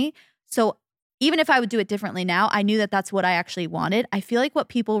for me. So even if I would do it differently now, I knew that that's what I actually wanted. I feel like what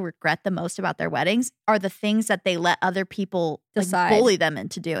people regret the most about their weddings are the things that they let other people bully them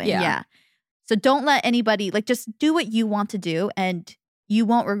into doing. Yeah. So don't let anybody, just do what you want to do and you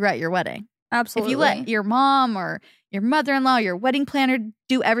won't regret your wedding. Absolutely. If you let your mom or your mother-in-law, your wedding planner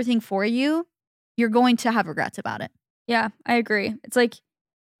do everything for you, you're going to have regrets about it. Yeah, I agree. It's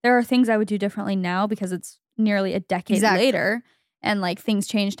there are things I would do differently now because it's nearly a decade later and things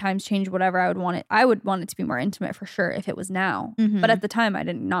change, times change, whatever. I would want it to be more intimate for sure if it was now. Mm-hmm. But at the time, I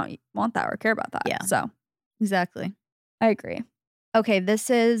did not want that or care about that. Yeah. So exactly. I agree. Okay, this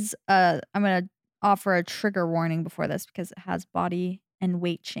is, I'm going to offer a trigger warning before this because it has body and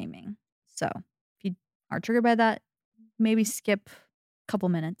weight shaming. So if you are triggered by that, maybe skip a couple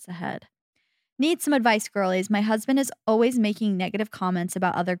minutes ahead. Need some advice, girlies. My husband is always making negative comments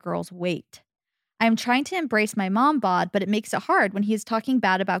about other girls' weight. I am trying to embrace my mom bod, but it makes it hard when he is talking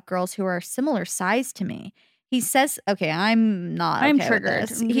bad about girls who are similar size to me. He says, I'm triggered.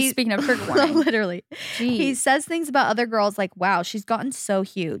 Speaking of trigger warning. Literally. Jeez. He says things about other girls like, wow, she's gotten so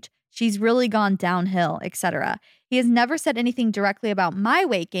huge. She's really gone downhill, etc. He has never said anything directly about my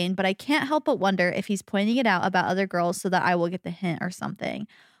weight gain, but I can't help but wonder if he's pointing it out about other girls so that I will get the hint or something.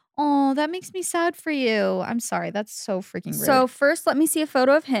 Oh, that makes me sad for you. I'm sorry. That's so freaking rude. So first, let me see a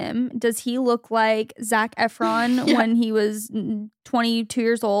photo of him. Does he look like Zac Efron when he was 22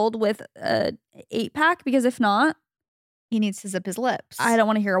 years old with a 8-pack? Because if not, he needs to zip his lips. I don't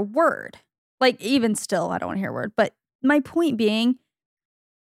want to hear a word. Even still, I don't want to hear a word. But my point being,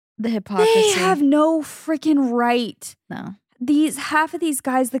 the hypocrisy. They have no freaking right. No. Half of these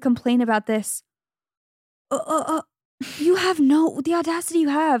guys that complain about this, you have the audacity you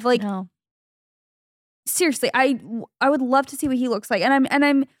have. No. Seriously, I would love to see what he looks like. And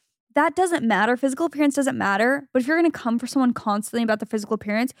I'm that doesn't matter. Physical appearance doesn't matter. But if you're going to come for someone constantly about the physical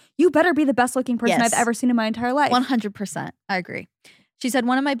appearance, you better be the best looking person I've ever seen in my entire life. 100%. I agree. She said,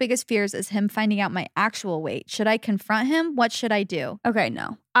 one of my biggest fears is him finding out my actual weight. Should I confront him? What should I do? Okay,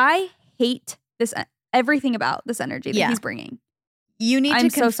 no. I hate everything about this energy that he's bringing.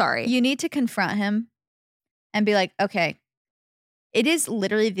 I'm so sorry. You need to confront him and be like, okay, it is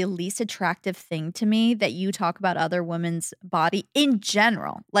literally the least attractive thing to me that you talk about other women's body in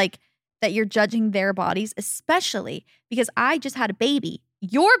general. That you're judging their bodies, especially because I just had a baby.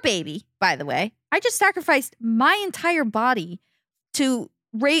 Your baby, by the way. I just sacrificed my entire body to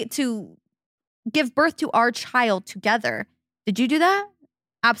give birth to our child together. Did you do that?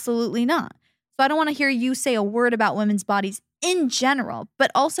 Absolutely not. So I don't want to hear you say a word about women's bodies in general, but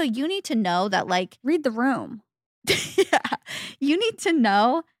also you need to know that read the room. Yeah. You need to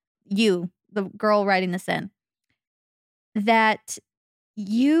know the girl writing this in, that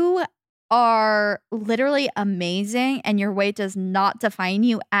you are literally amazing and your weight does not define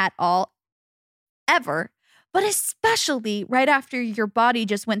you at all, ever. But especially right after your body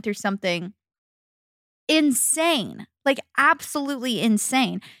just went through something insane, like absolutely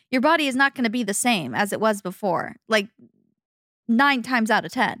insane. Your body is not going to be the same as it was before, like 9 times out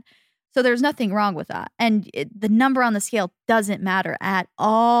of 10. So there's nothing wrong with that. And the number on the scale doesn't matter at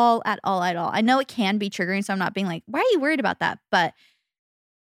all. I know it can be triggering, so I'm not being like, why are you worried about that? But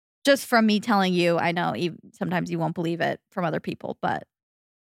just from me telling you, I know sometimes you won't believe it from other people, but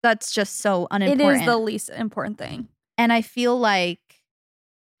that's just so unimportant. It is the least important thing. And I feel like,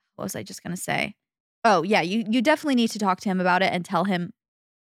 what was I just going to say? Oh, yeah, you definitely need to talk to him about it and tell him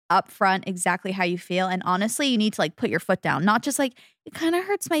upfront exactly how you feel. And honestly, you need to like put your foot down, not just like, it kind of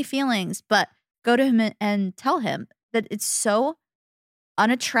hurts my feelings, but go to him and tell him that it's so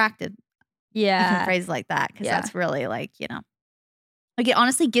unattractive. Yeah. You can phrase it like that because that's really like, you know, like it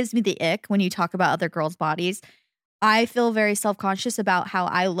honestly gives me the ick when you talk about other girls' bodies. I feel very self-conscious about how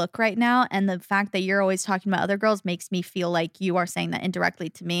I look right now. And the fact that you're always talking about other girls makes me feel like you are saying that indirectly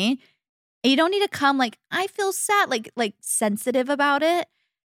to me. And you don't need to come like, I feel sad, like sensitive about it,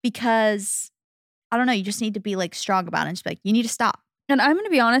 because I don't know, you just need to be like strong about it and just be like, you need to stop. And I'm going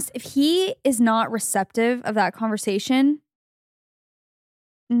to be honest, if he is not receptive of that conversation,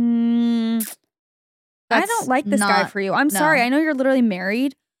 I don't like this guy for you. I'm sorry. I know you're literally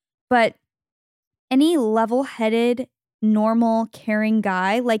married, but any level-headed, normal, caring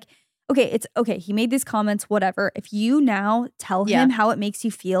guy, like, okay, it's okay. He made these comments, whatever. If you now tell him how it makes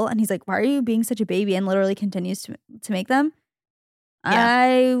you feel and he's like, why are you being such a baby, and literally continues to make them,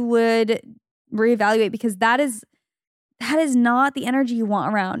 I would reevaluate, because that is not the energy you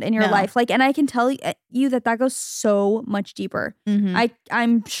want around in your life. Like, and I can tell you that goes so much deeper. Mm-hmm.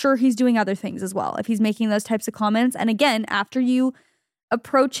 I'm sure he's doing other things as well if he's making those types of comments. And again, after you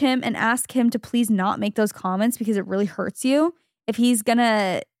approach him and ask him to please not make those comments because it really hurts you, if he's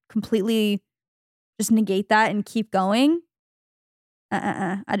gonna completely just negate that and keep going,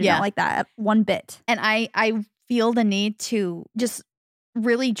 I do not like that one bit. And I feel the need to just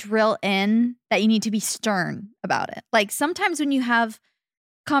really drill in that you need to be stern about it. Like sometimes when you have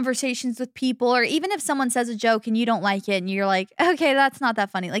conversations with people, or even if someone says a joke and you don't like it and you're like, okay, that's not that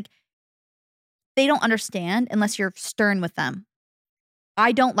funny. Like they don't understand unless you're stern with them.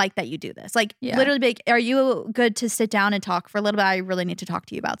 I don't like that you do this. Like literally be like, are you good to sit down and talk for a little bit? I really need to talk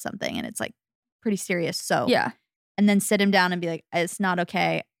to you about something. And it's like pretty serious. So and then sit him down and be like, it's not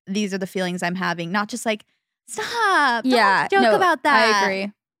okay. These are the feelings I'm having. Not just like, stop. Don't joke about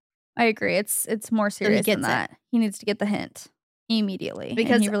that. I agree. It's more serious than that. He needs to get the hint immediately,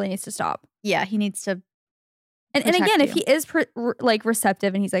 because he really needs to stop. Yeah, he needs to. And again, if he is like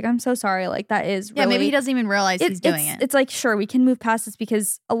receptive and he's like, I'm so sorry, like that is really, maybe he doesn't even realize he's doing it. It's like, sure, we can move past this,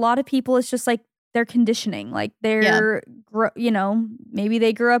 because a lot of people, it's just like their conditioning. Like they're, you know, maybe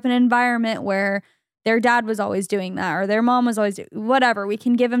they grew up in an environment where their dad was always doing that, or their mom was always whatever. We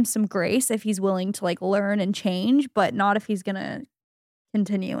can give him some grace if he's willing to like learn and change, but not if he's gonna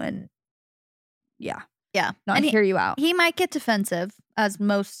continue and not hear you out. He might get defensive, as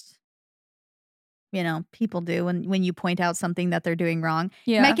most, you know, people do when you point out something that they're doing wrong.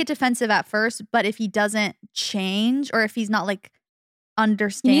 He might get defensive at first, but if he doesn't change, or if he's not like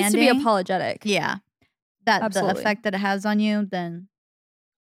understanding, he needs to be apologetic. Yeah, the effect that it has on you, then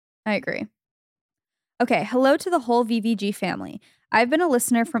I agree. Okay, hello to the whole VVG family. I've been a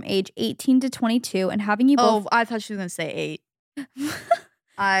listener from age 18 to 22, and having you both... Oh, I thought she was going to say 8.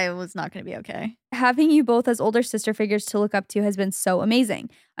 I was not going to be okay. Having you both as older sister figures to look up to has been so amazing.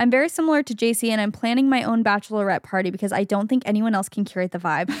 I'm very similar to JC, and I'm planning my own bachelorette party because I don't think anyone else can curate the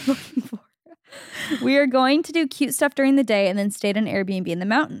vibe I'm looking for. We are going to do cute stuff during the day and then stay at an Airbnb in the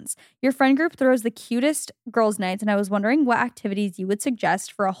mountains. Your friend group throws the cutest girls' nights, and I was wondering what activities you would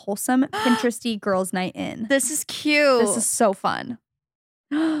suggest for a wholesome Pinteresty girls' night in. This is cute. This is so fun.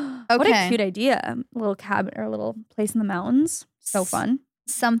 What a cute idea. A little cabin or a little place in the mountains. So fun.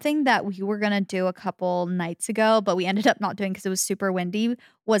 Something that we were going to do a couple nights ago, but we ended up not doing because it was super windy,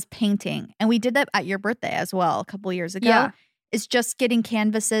 was painting. And we did that at your birthday as well a couple years ago. Yeah. It's just getting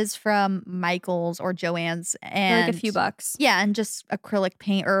canvases from Michael's or Joann's and like a few bucks. Yeah, and just acrylic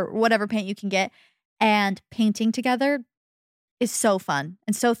paint or whatever paint you can get, and painting together is so fun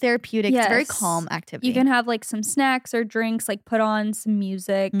and so therapeutic. Yes. It's a very calm activity. You can have like some snacks or drinks, like put on some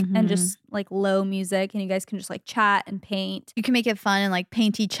music and just like low music, and you guys can just like chat and paint. You can make it fun and like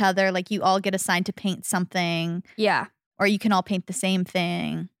paint each other. Like you all get assigned to paint something. Yeah. Or you can all paint the same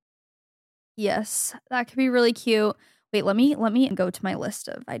thing. Yes, that could be really cute. Wait, let me go to my list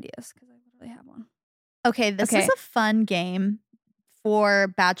of ideas. really have one. Okay, this is a fun game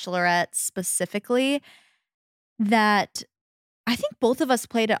for Bachelorette specifically that I think both of us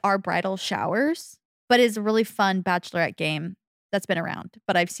played at our bridal showers, but is a really fun Bachelorette game that's been around.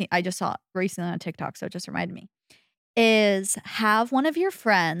 But I just saw it recently on TikTok, so it just reminded me. Is have one of your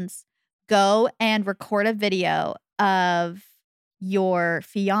friends go and record a video of your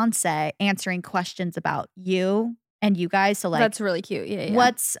fiance answering questions about you and you guys. So like, that's really cute. Yeah.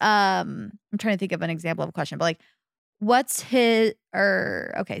 What's I'm trying to think of an example of a question, but like, what's his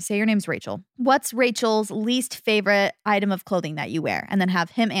okay, say your name's Rachel. What's Rachel's least favorite item of clothing that you wear? And then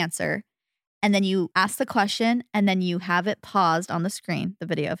have him answer. And then you ask the question and then you have it paused on the screen, the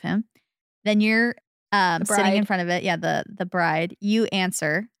video of him. Then you're sitting in front of it. Yeah, the bride. You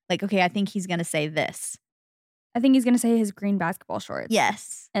answer like, okay, I think he's going to say this. I think he's going to say his green basketball shorts.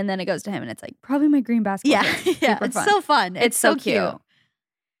 Yes. And then it goes to him and it's like, probably my green basketball shorts. Yeah. It's so fun. It's so cute.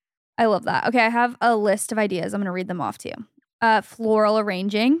 I love that. Okay, I have a list of ideas. I'm going to read them off to you. Floral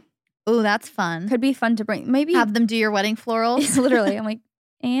arranging. Oh, that's fun. Could be fun to bring. Maybe have them do your wedding florals. Literally. I'm like,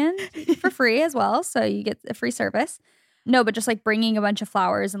 and for free as well. So you get a free service. No, but just like bringing a bunch of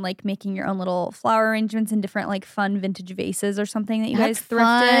flowers and like making your own little flower arrangements in different like fun vintage vases or something that you guys thrifted.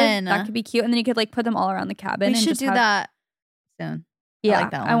 Fun. That could be cute. And then you could like put them all around the cabin. We should do that soon. Yeah, I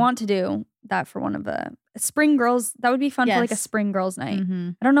like that one. I want to do that for one of the spring girls. That would be fun for like a spring girls night. Mm-hmm.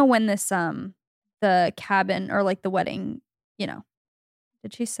 I don't know when this the cabin or like the wedding,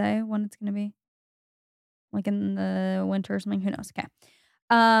 did she say when it's gonna be? Like in the winter or something? Who knows? Okay.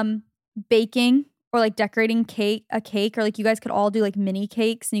 Baking or like decorating a cake, or like you guys could all do like mini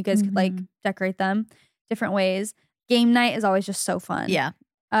cakes and you guys could like decorate them different ways. Game night is always just so fun. Yeah.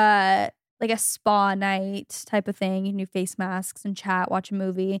 Like a spa night type of thing. You can do face masks and chat, watch a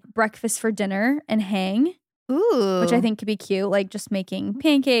movie. Breakfast for dinner and hang. Ooh. Which I think could be cute. Like just making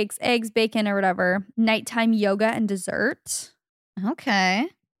pancakes, eggs, bacon, or whatever. Nighttime yoga and dessert. Okay.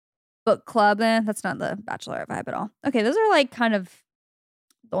 Book club. That's not the Bachelorette vibe at all. Okay, those are like kind of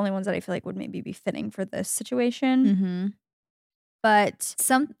the only ones that I feel like would maybe be fitting for this situation. Mm-hmm. But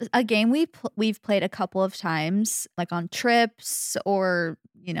a game we've played a couple of times, like on trips or,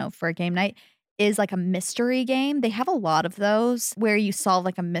 for a game night, is like a mystery game. They have a lot of those where you solve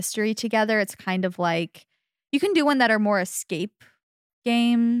like a mystery together. It's kind of like, you can do one that are more escape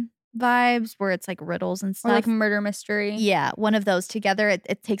game vibes where it's like riddles and stuff. Or like murder mystery. Yeah, one of those together.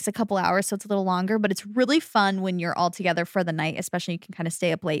 It takes a couple hours, so it's a little longer, but it's really fun when you're all together for the night, especially you can kind of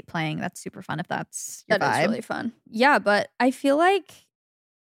stay up late playing. That's super fun if that's your vibe. That is really fun. Yeah, but I feel like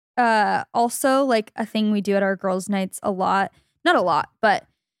also like a thing we do at our girls' nights a lot, not a lot, but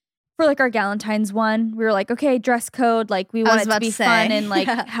for like our Galentine's one, we were like, okay, dress code, like we want it to be fun and like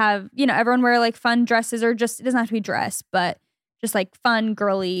have, everyone wear like fun dresses, or just, it doesn't have to be dress, but just like fun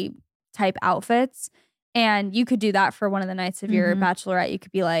girly type outfits. And you could do that for one of the nights of your bachelorette. You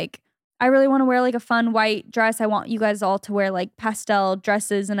could be like, I really want to wear like a fun white dress. I want you guys all to wear like pastel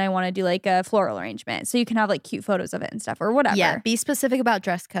dresses and I want to do like a floral arrangement. So you can have like cute photos of it and stuff or whatever. Yeah, be specific about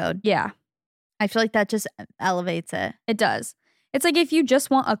dress code. Yeah. I feel like that just elevates it. It does. It's like if you just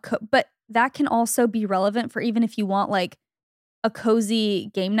want but that can also be relevant for even if you want like a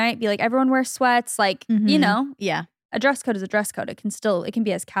cozy game night. Be like, everyone wears sweats, like, Yeah. A dress code is a dress code. It can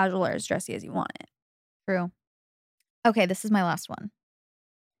be as casual or as dressy as you want it. True. Okay, this is my last one.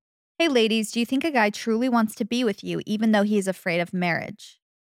 Hey ladies, do you think a guy truly wants to be with you even though he is afraid of marriage?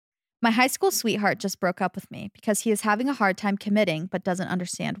 My high school sweetheart just broke up with me because he is having a hard time committing but doesn't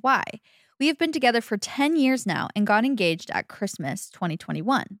understand why. We have been together for 10 years now and got engaged at Christmas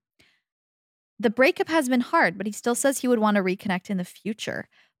 2021. The breakup has been hard, but he still says he would want to reconnect in the future.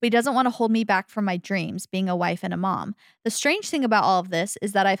 But he doesn't want to hold me back from my dreams, being a wife and a mom. The strange thing about all of this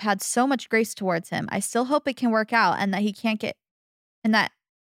is that I've had so much grace towards him. I still hope it can work out and that he can't get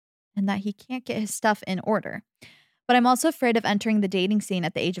his stuff in order. But I'm also afraid of entering the dating scene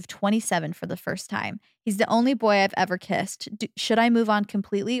at the age of 27 for the first time. He's the only boy I've ever kissed. Should I move on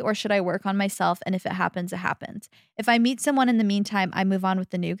completely or should I work on myself? And if it happens, it happens. If I meet someone in the meantime, I move on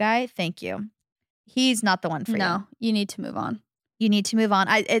with the new guy. Thank you. He's not the one for you. No, you need to move on. You need to move on.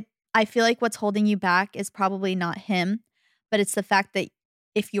 I feel like what's holding you back is probably not him, but it's the fact that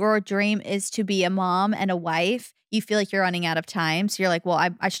if your dream is to be a mom and a wife, you feel like you're running out of time. So you're like,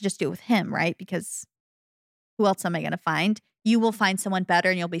 well, I should just do it with him, right? Because who else am I going to find? You will find someone better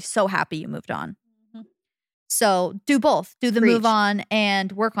and you'll be so happy you moved on. Mm-hmm. So do both. Do the move on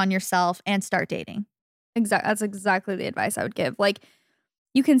and work on yourself and start dating. Exactly. That's exactly the advice I would give. Like,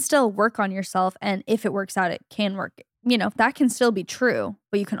 you can still work on yourself, and if it works out, it can work. That can still be true,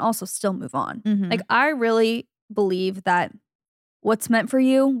 but you can also still move on. Mm-hmm. Like, I really believe that what's meant for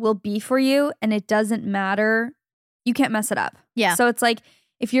you will be for you, and it doesn't matter. You can't mess it up. Yeah. So it's like,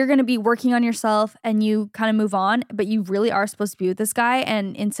 if you're going to be working on yourself and you kind of move on, but you really are supposed to be with this guy,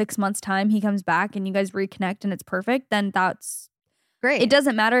 and in 6 months' time he comes back and you guys reconnect and it's perfect, then that's great. It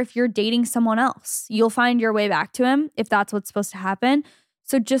doesn't matter if you're dating someone else. You'll find your way back to him if that's what's supposed to happen.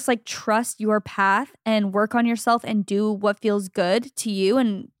 So just like trust your path and work on yourself and do what feels good to you.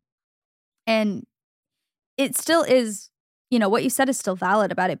 And it still is, you know, what you said is still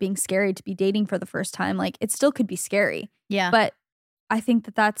valid about it being scary to be dating for the first time. Like, it still could be scary. Yeah. But I think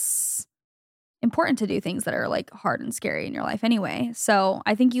that that's important to do things that are like hard and scary in your life anyway. So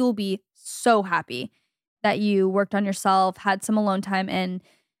I think you will be so happy that you worked on yourself, had some alone time, and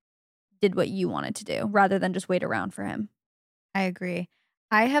did what you wanted to do rather than just wait around for him. I agree.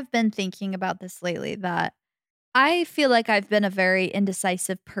 I have been thinking about this lately, that I feel like I've been a very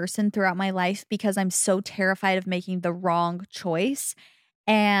indecisive person throughout my life because I'm so terrified of making the wrong choice.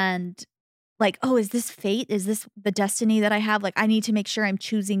 And like, oh, is this fate? Is this the destiny that I have? Like, I need to make sure I'm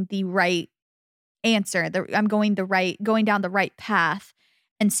choosing the right answer, that I'm going down the right path.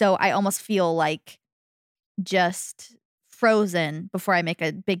 And so I almost feel like just frozen before I make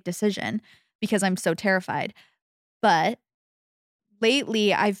a big decision because I'm so terrified. But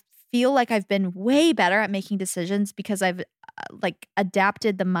lately, I feel like I've been way better at making decisions because I've like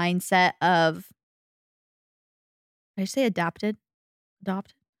adapted the mindset of, did I say adapted?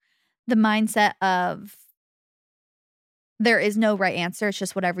 Adopt? The mindset of there is no right answer. It's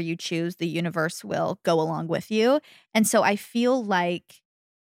just whatever you choose, the universe will go along with you. And so I feel like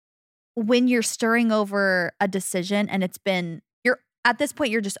when you're stirring over a decision and you're at this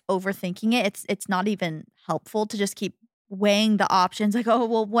point, you're just overthinking it. It's not even helpful to just keep weighing the options. Like, oh,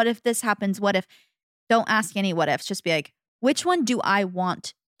 well, what if this happens? What if? Don't ask any what ifs. Just be like, which one do I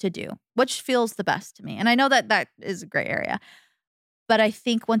want to do? Which feels the best to me? And I know that is a gray area. But I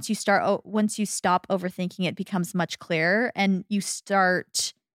think once you stop overthinking, it becomes much clearer, and you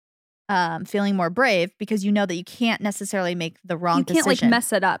start feeling more brave because you know that you can't necessarily make the wrong decision. You can't like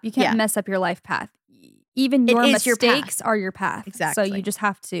mess it up. You can't mess up your life path. Even your mistakes are your path. Exactly. So you just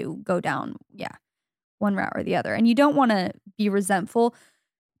have to go down, one route or the other. And you don't want to be resentful,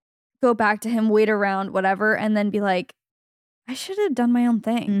 go back to him, wait around, whatever, and then be like, I should have done my own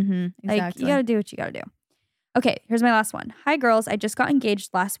thing. Mm-hmm, exactly. Like, you got to do what you got to do. Okay, here's my last one. Hi, girls. I just got engaged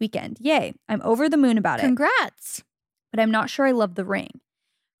last weekend. Yay. I'm over the moon about it. Congrats. But I'm not sure I love the ring.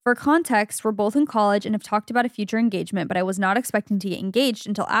 For context, we're both in college and have talked about a future engagement, but I was not expecting to get engaged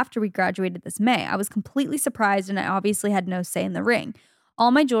until after we graduated this May. I was completely surprised, and I obviously had no say in the ring. All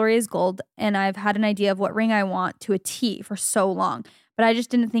my jewelry is gold, and I've had an idea of what ring I want to a T for so long, but I just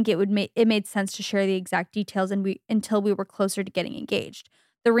didn't think it made sense to share the exact details until we were closer to getting engaged.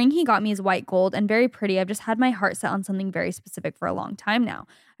 The ring he got me is white gold and very pretty. I've just had my heart set on something very specific for a long time now.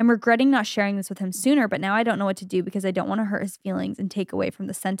 I'm regretting not sharing this with him sooner, but now I don't know what to do because I don't want to hurt his feelings and take away from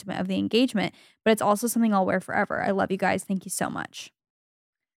the sentiment of the engagement, but it's also something I'll wear forever. I love you guys. Thank you so much.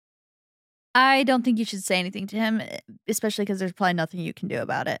 I don't think you should say anything to him, especially because there's probably nothing you can do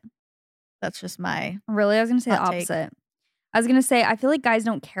about it. That's just my Really? I was going to say the opposite. I was going to say, I feel like guys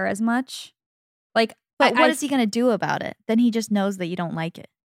don't care as much. Like, but what is he going to do about it? Then he just knows that you don't like it.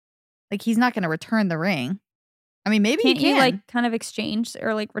 Like, he's not going to return the ring. I mean, maybe he can. You like kind of exchange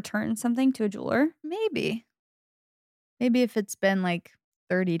or like return something to a jeweler? Maybe if it's been like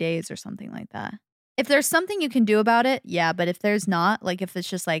 30 days or something like that. If there's something you can do about it, yeah. But if there's not, like if it's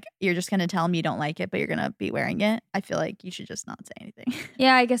just like you're just going to tell him you don't like it, but you're going to be wearing it, I feel like you should just not say anything.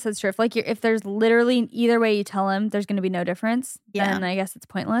 Yeah, I guess that's true. If there's literally either way you tell him there's going to be no difference, then I guess it's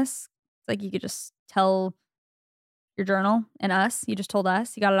pointless. It's like you could just tell your journal and us. You just told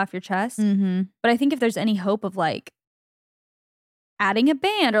us. You got it off your chest. Mm-hmm. But I think if there's any hope of like adding a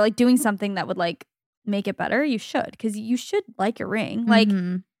band or like doing something that would like make it better, you should. Because you should like your ring. Like,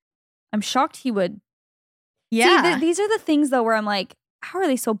 I'm shocked he would. Yeah. See, these are the things though where I'm like, how are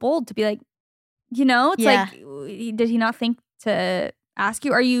they so bold to be like, you know? It's like, did he not think to ask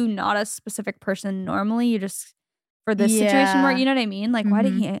you? Are you not a specific person normally? You just, for this situation where, you know what I mean? Like, why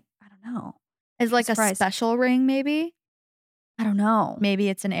did he, I don't know. Is like a special ring maybe? I don't know. Maybe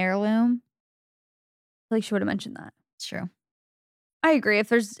it's an heirloom. I feel like she would have mentioned that. It's true. I agree.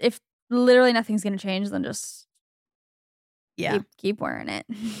 If literally nothing's going to change, then just keep wearing it.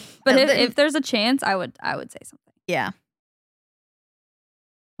 But if there's a chance, I would say something. Yeah.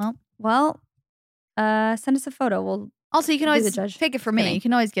 Well, send us a photo. We'll also, you can always take it from me. You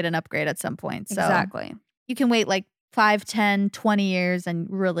can always get an upgrade at some point. So exactly. You can wait like 5, 10, 20 years and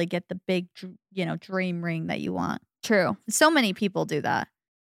really get the big, dream ring that you want. True. So many people do that.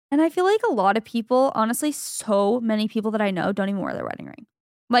 And I feel like a lot of people, honestly, so many people that I know don't even wear their wedding ring.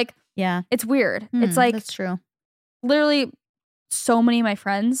 Like, yeah, it's weird. It's like, that's true. Literally, so many of my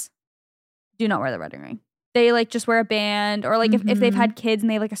friends do not wear their wedding ring. They like just wear a band, or like if they've had kids and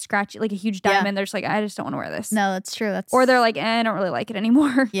they have like a scratchy, like a huge diamond, they're just like, I just don't want to wear this. No, that's true. Or they're like, I don't really like it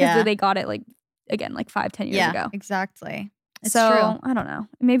anymore. Yeah. They got it like, again, like 5-10 years ago. Exactly. It's so true. I don't know.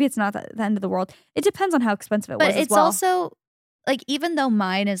 Maybe it's not the end of the world. It depends on how expensive it was. But it's also like, even though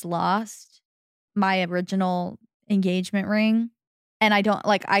mine is lost, my original engagement ring, and I don't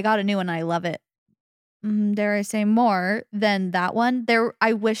like, I got a new one. I love it. Dare I say more than that one?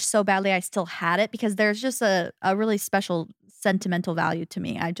 I wish so badly I still had it, because there's just a really special sentimental value to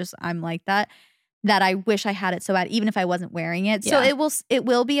me. I'm like that I wish I had it so bad, even if I wasn't wearing it. So it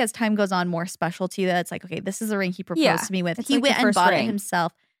will be, as time goes on, more special to you. That it's like, okay, this is the ring he proposed to me with. He went and bought it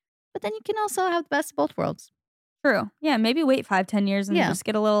himself. But then you can also have the best of both worlds. True. Yeah, maybe wait 5-10 years and just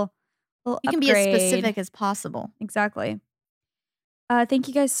get a little you can upgrade. Be as specific as possible. Exactly. Thank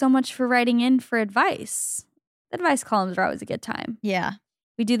you guys so much for writing in for advice. The advice columns are always a good time. Yeah.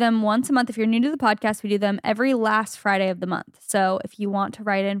 We do them once a month. If you're new to the podcast, we do them every last Friday of the month. So if you want to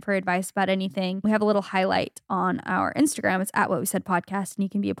write in for advice about anything, we have a little highlight on our Instagram. It's @WhatWeSaidPodcast, and you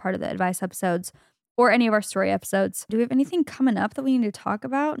can be a part of the advice episodes or any of our story episodes. Do we have anything coming up that we need to talk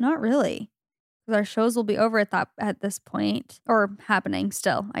about? Not really. Because our shows will be over at this point, or happening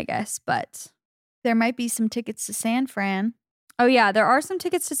still, I guess. But there might be some tickets to San Fran. Oh, yeah. There are some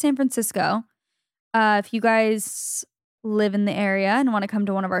tickets to San Francisco. If you guys live in the area and want to come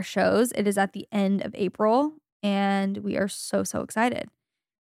to one of our shows, it is at the end of April, and we are so excited.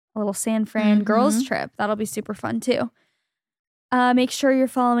 A little San Fran girls trip. That'll be super fun, too. Make sure you're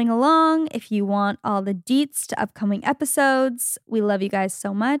following along if you want all the deets to upcoming episodes. We love you guys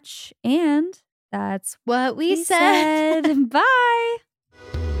so much, and that's what we said. Bye.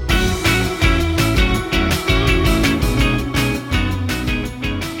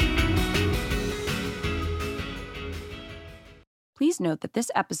 Please note that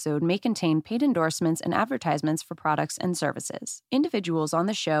this episode may contain paid endorsements and advertisements for products and services. Individuals on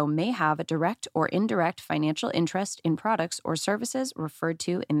the show may have a direct or indirect financial interest in products or services referred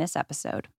to in this episode.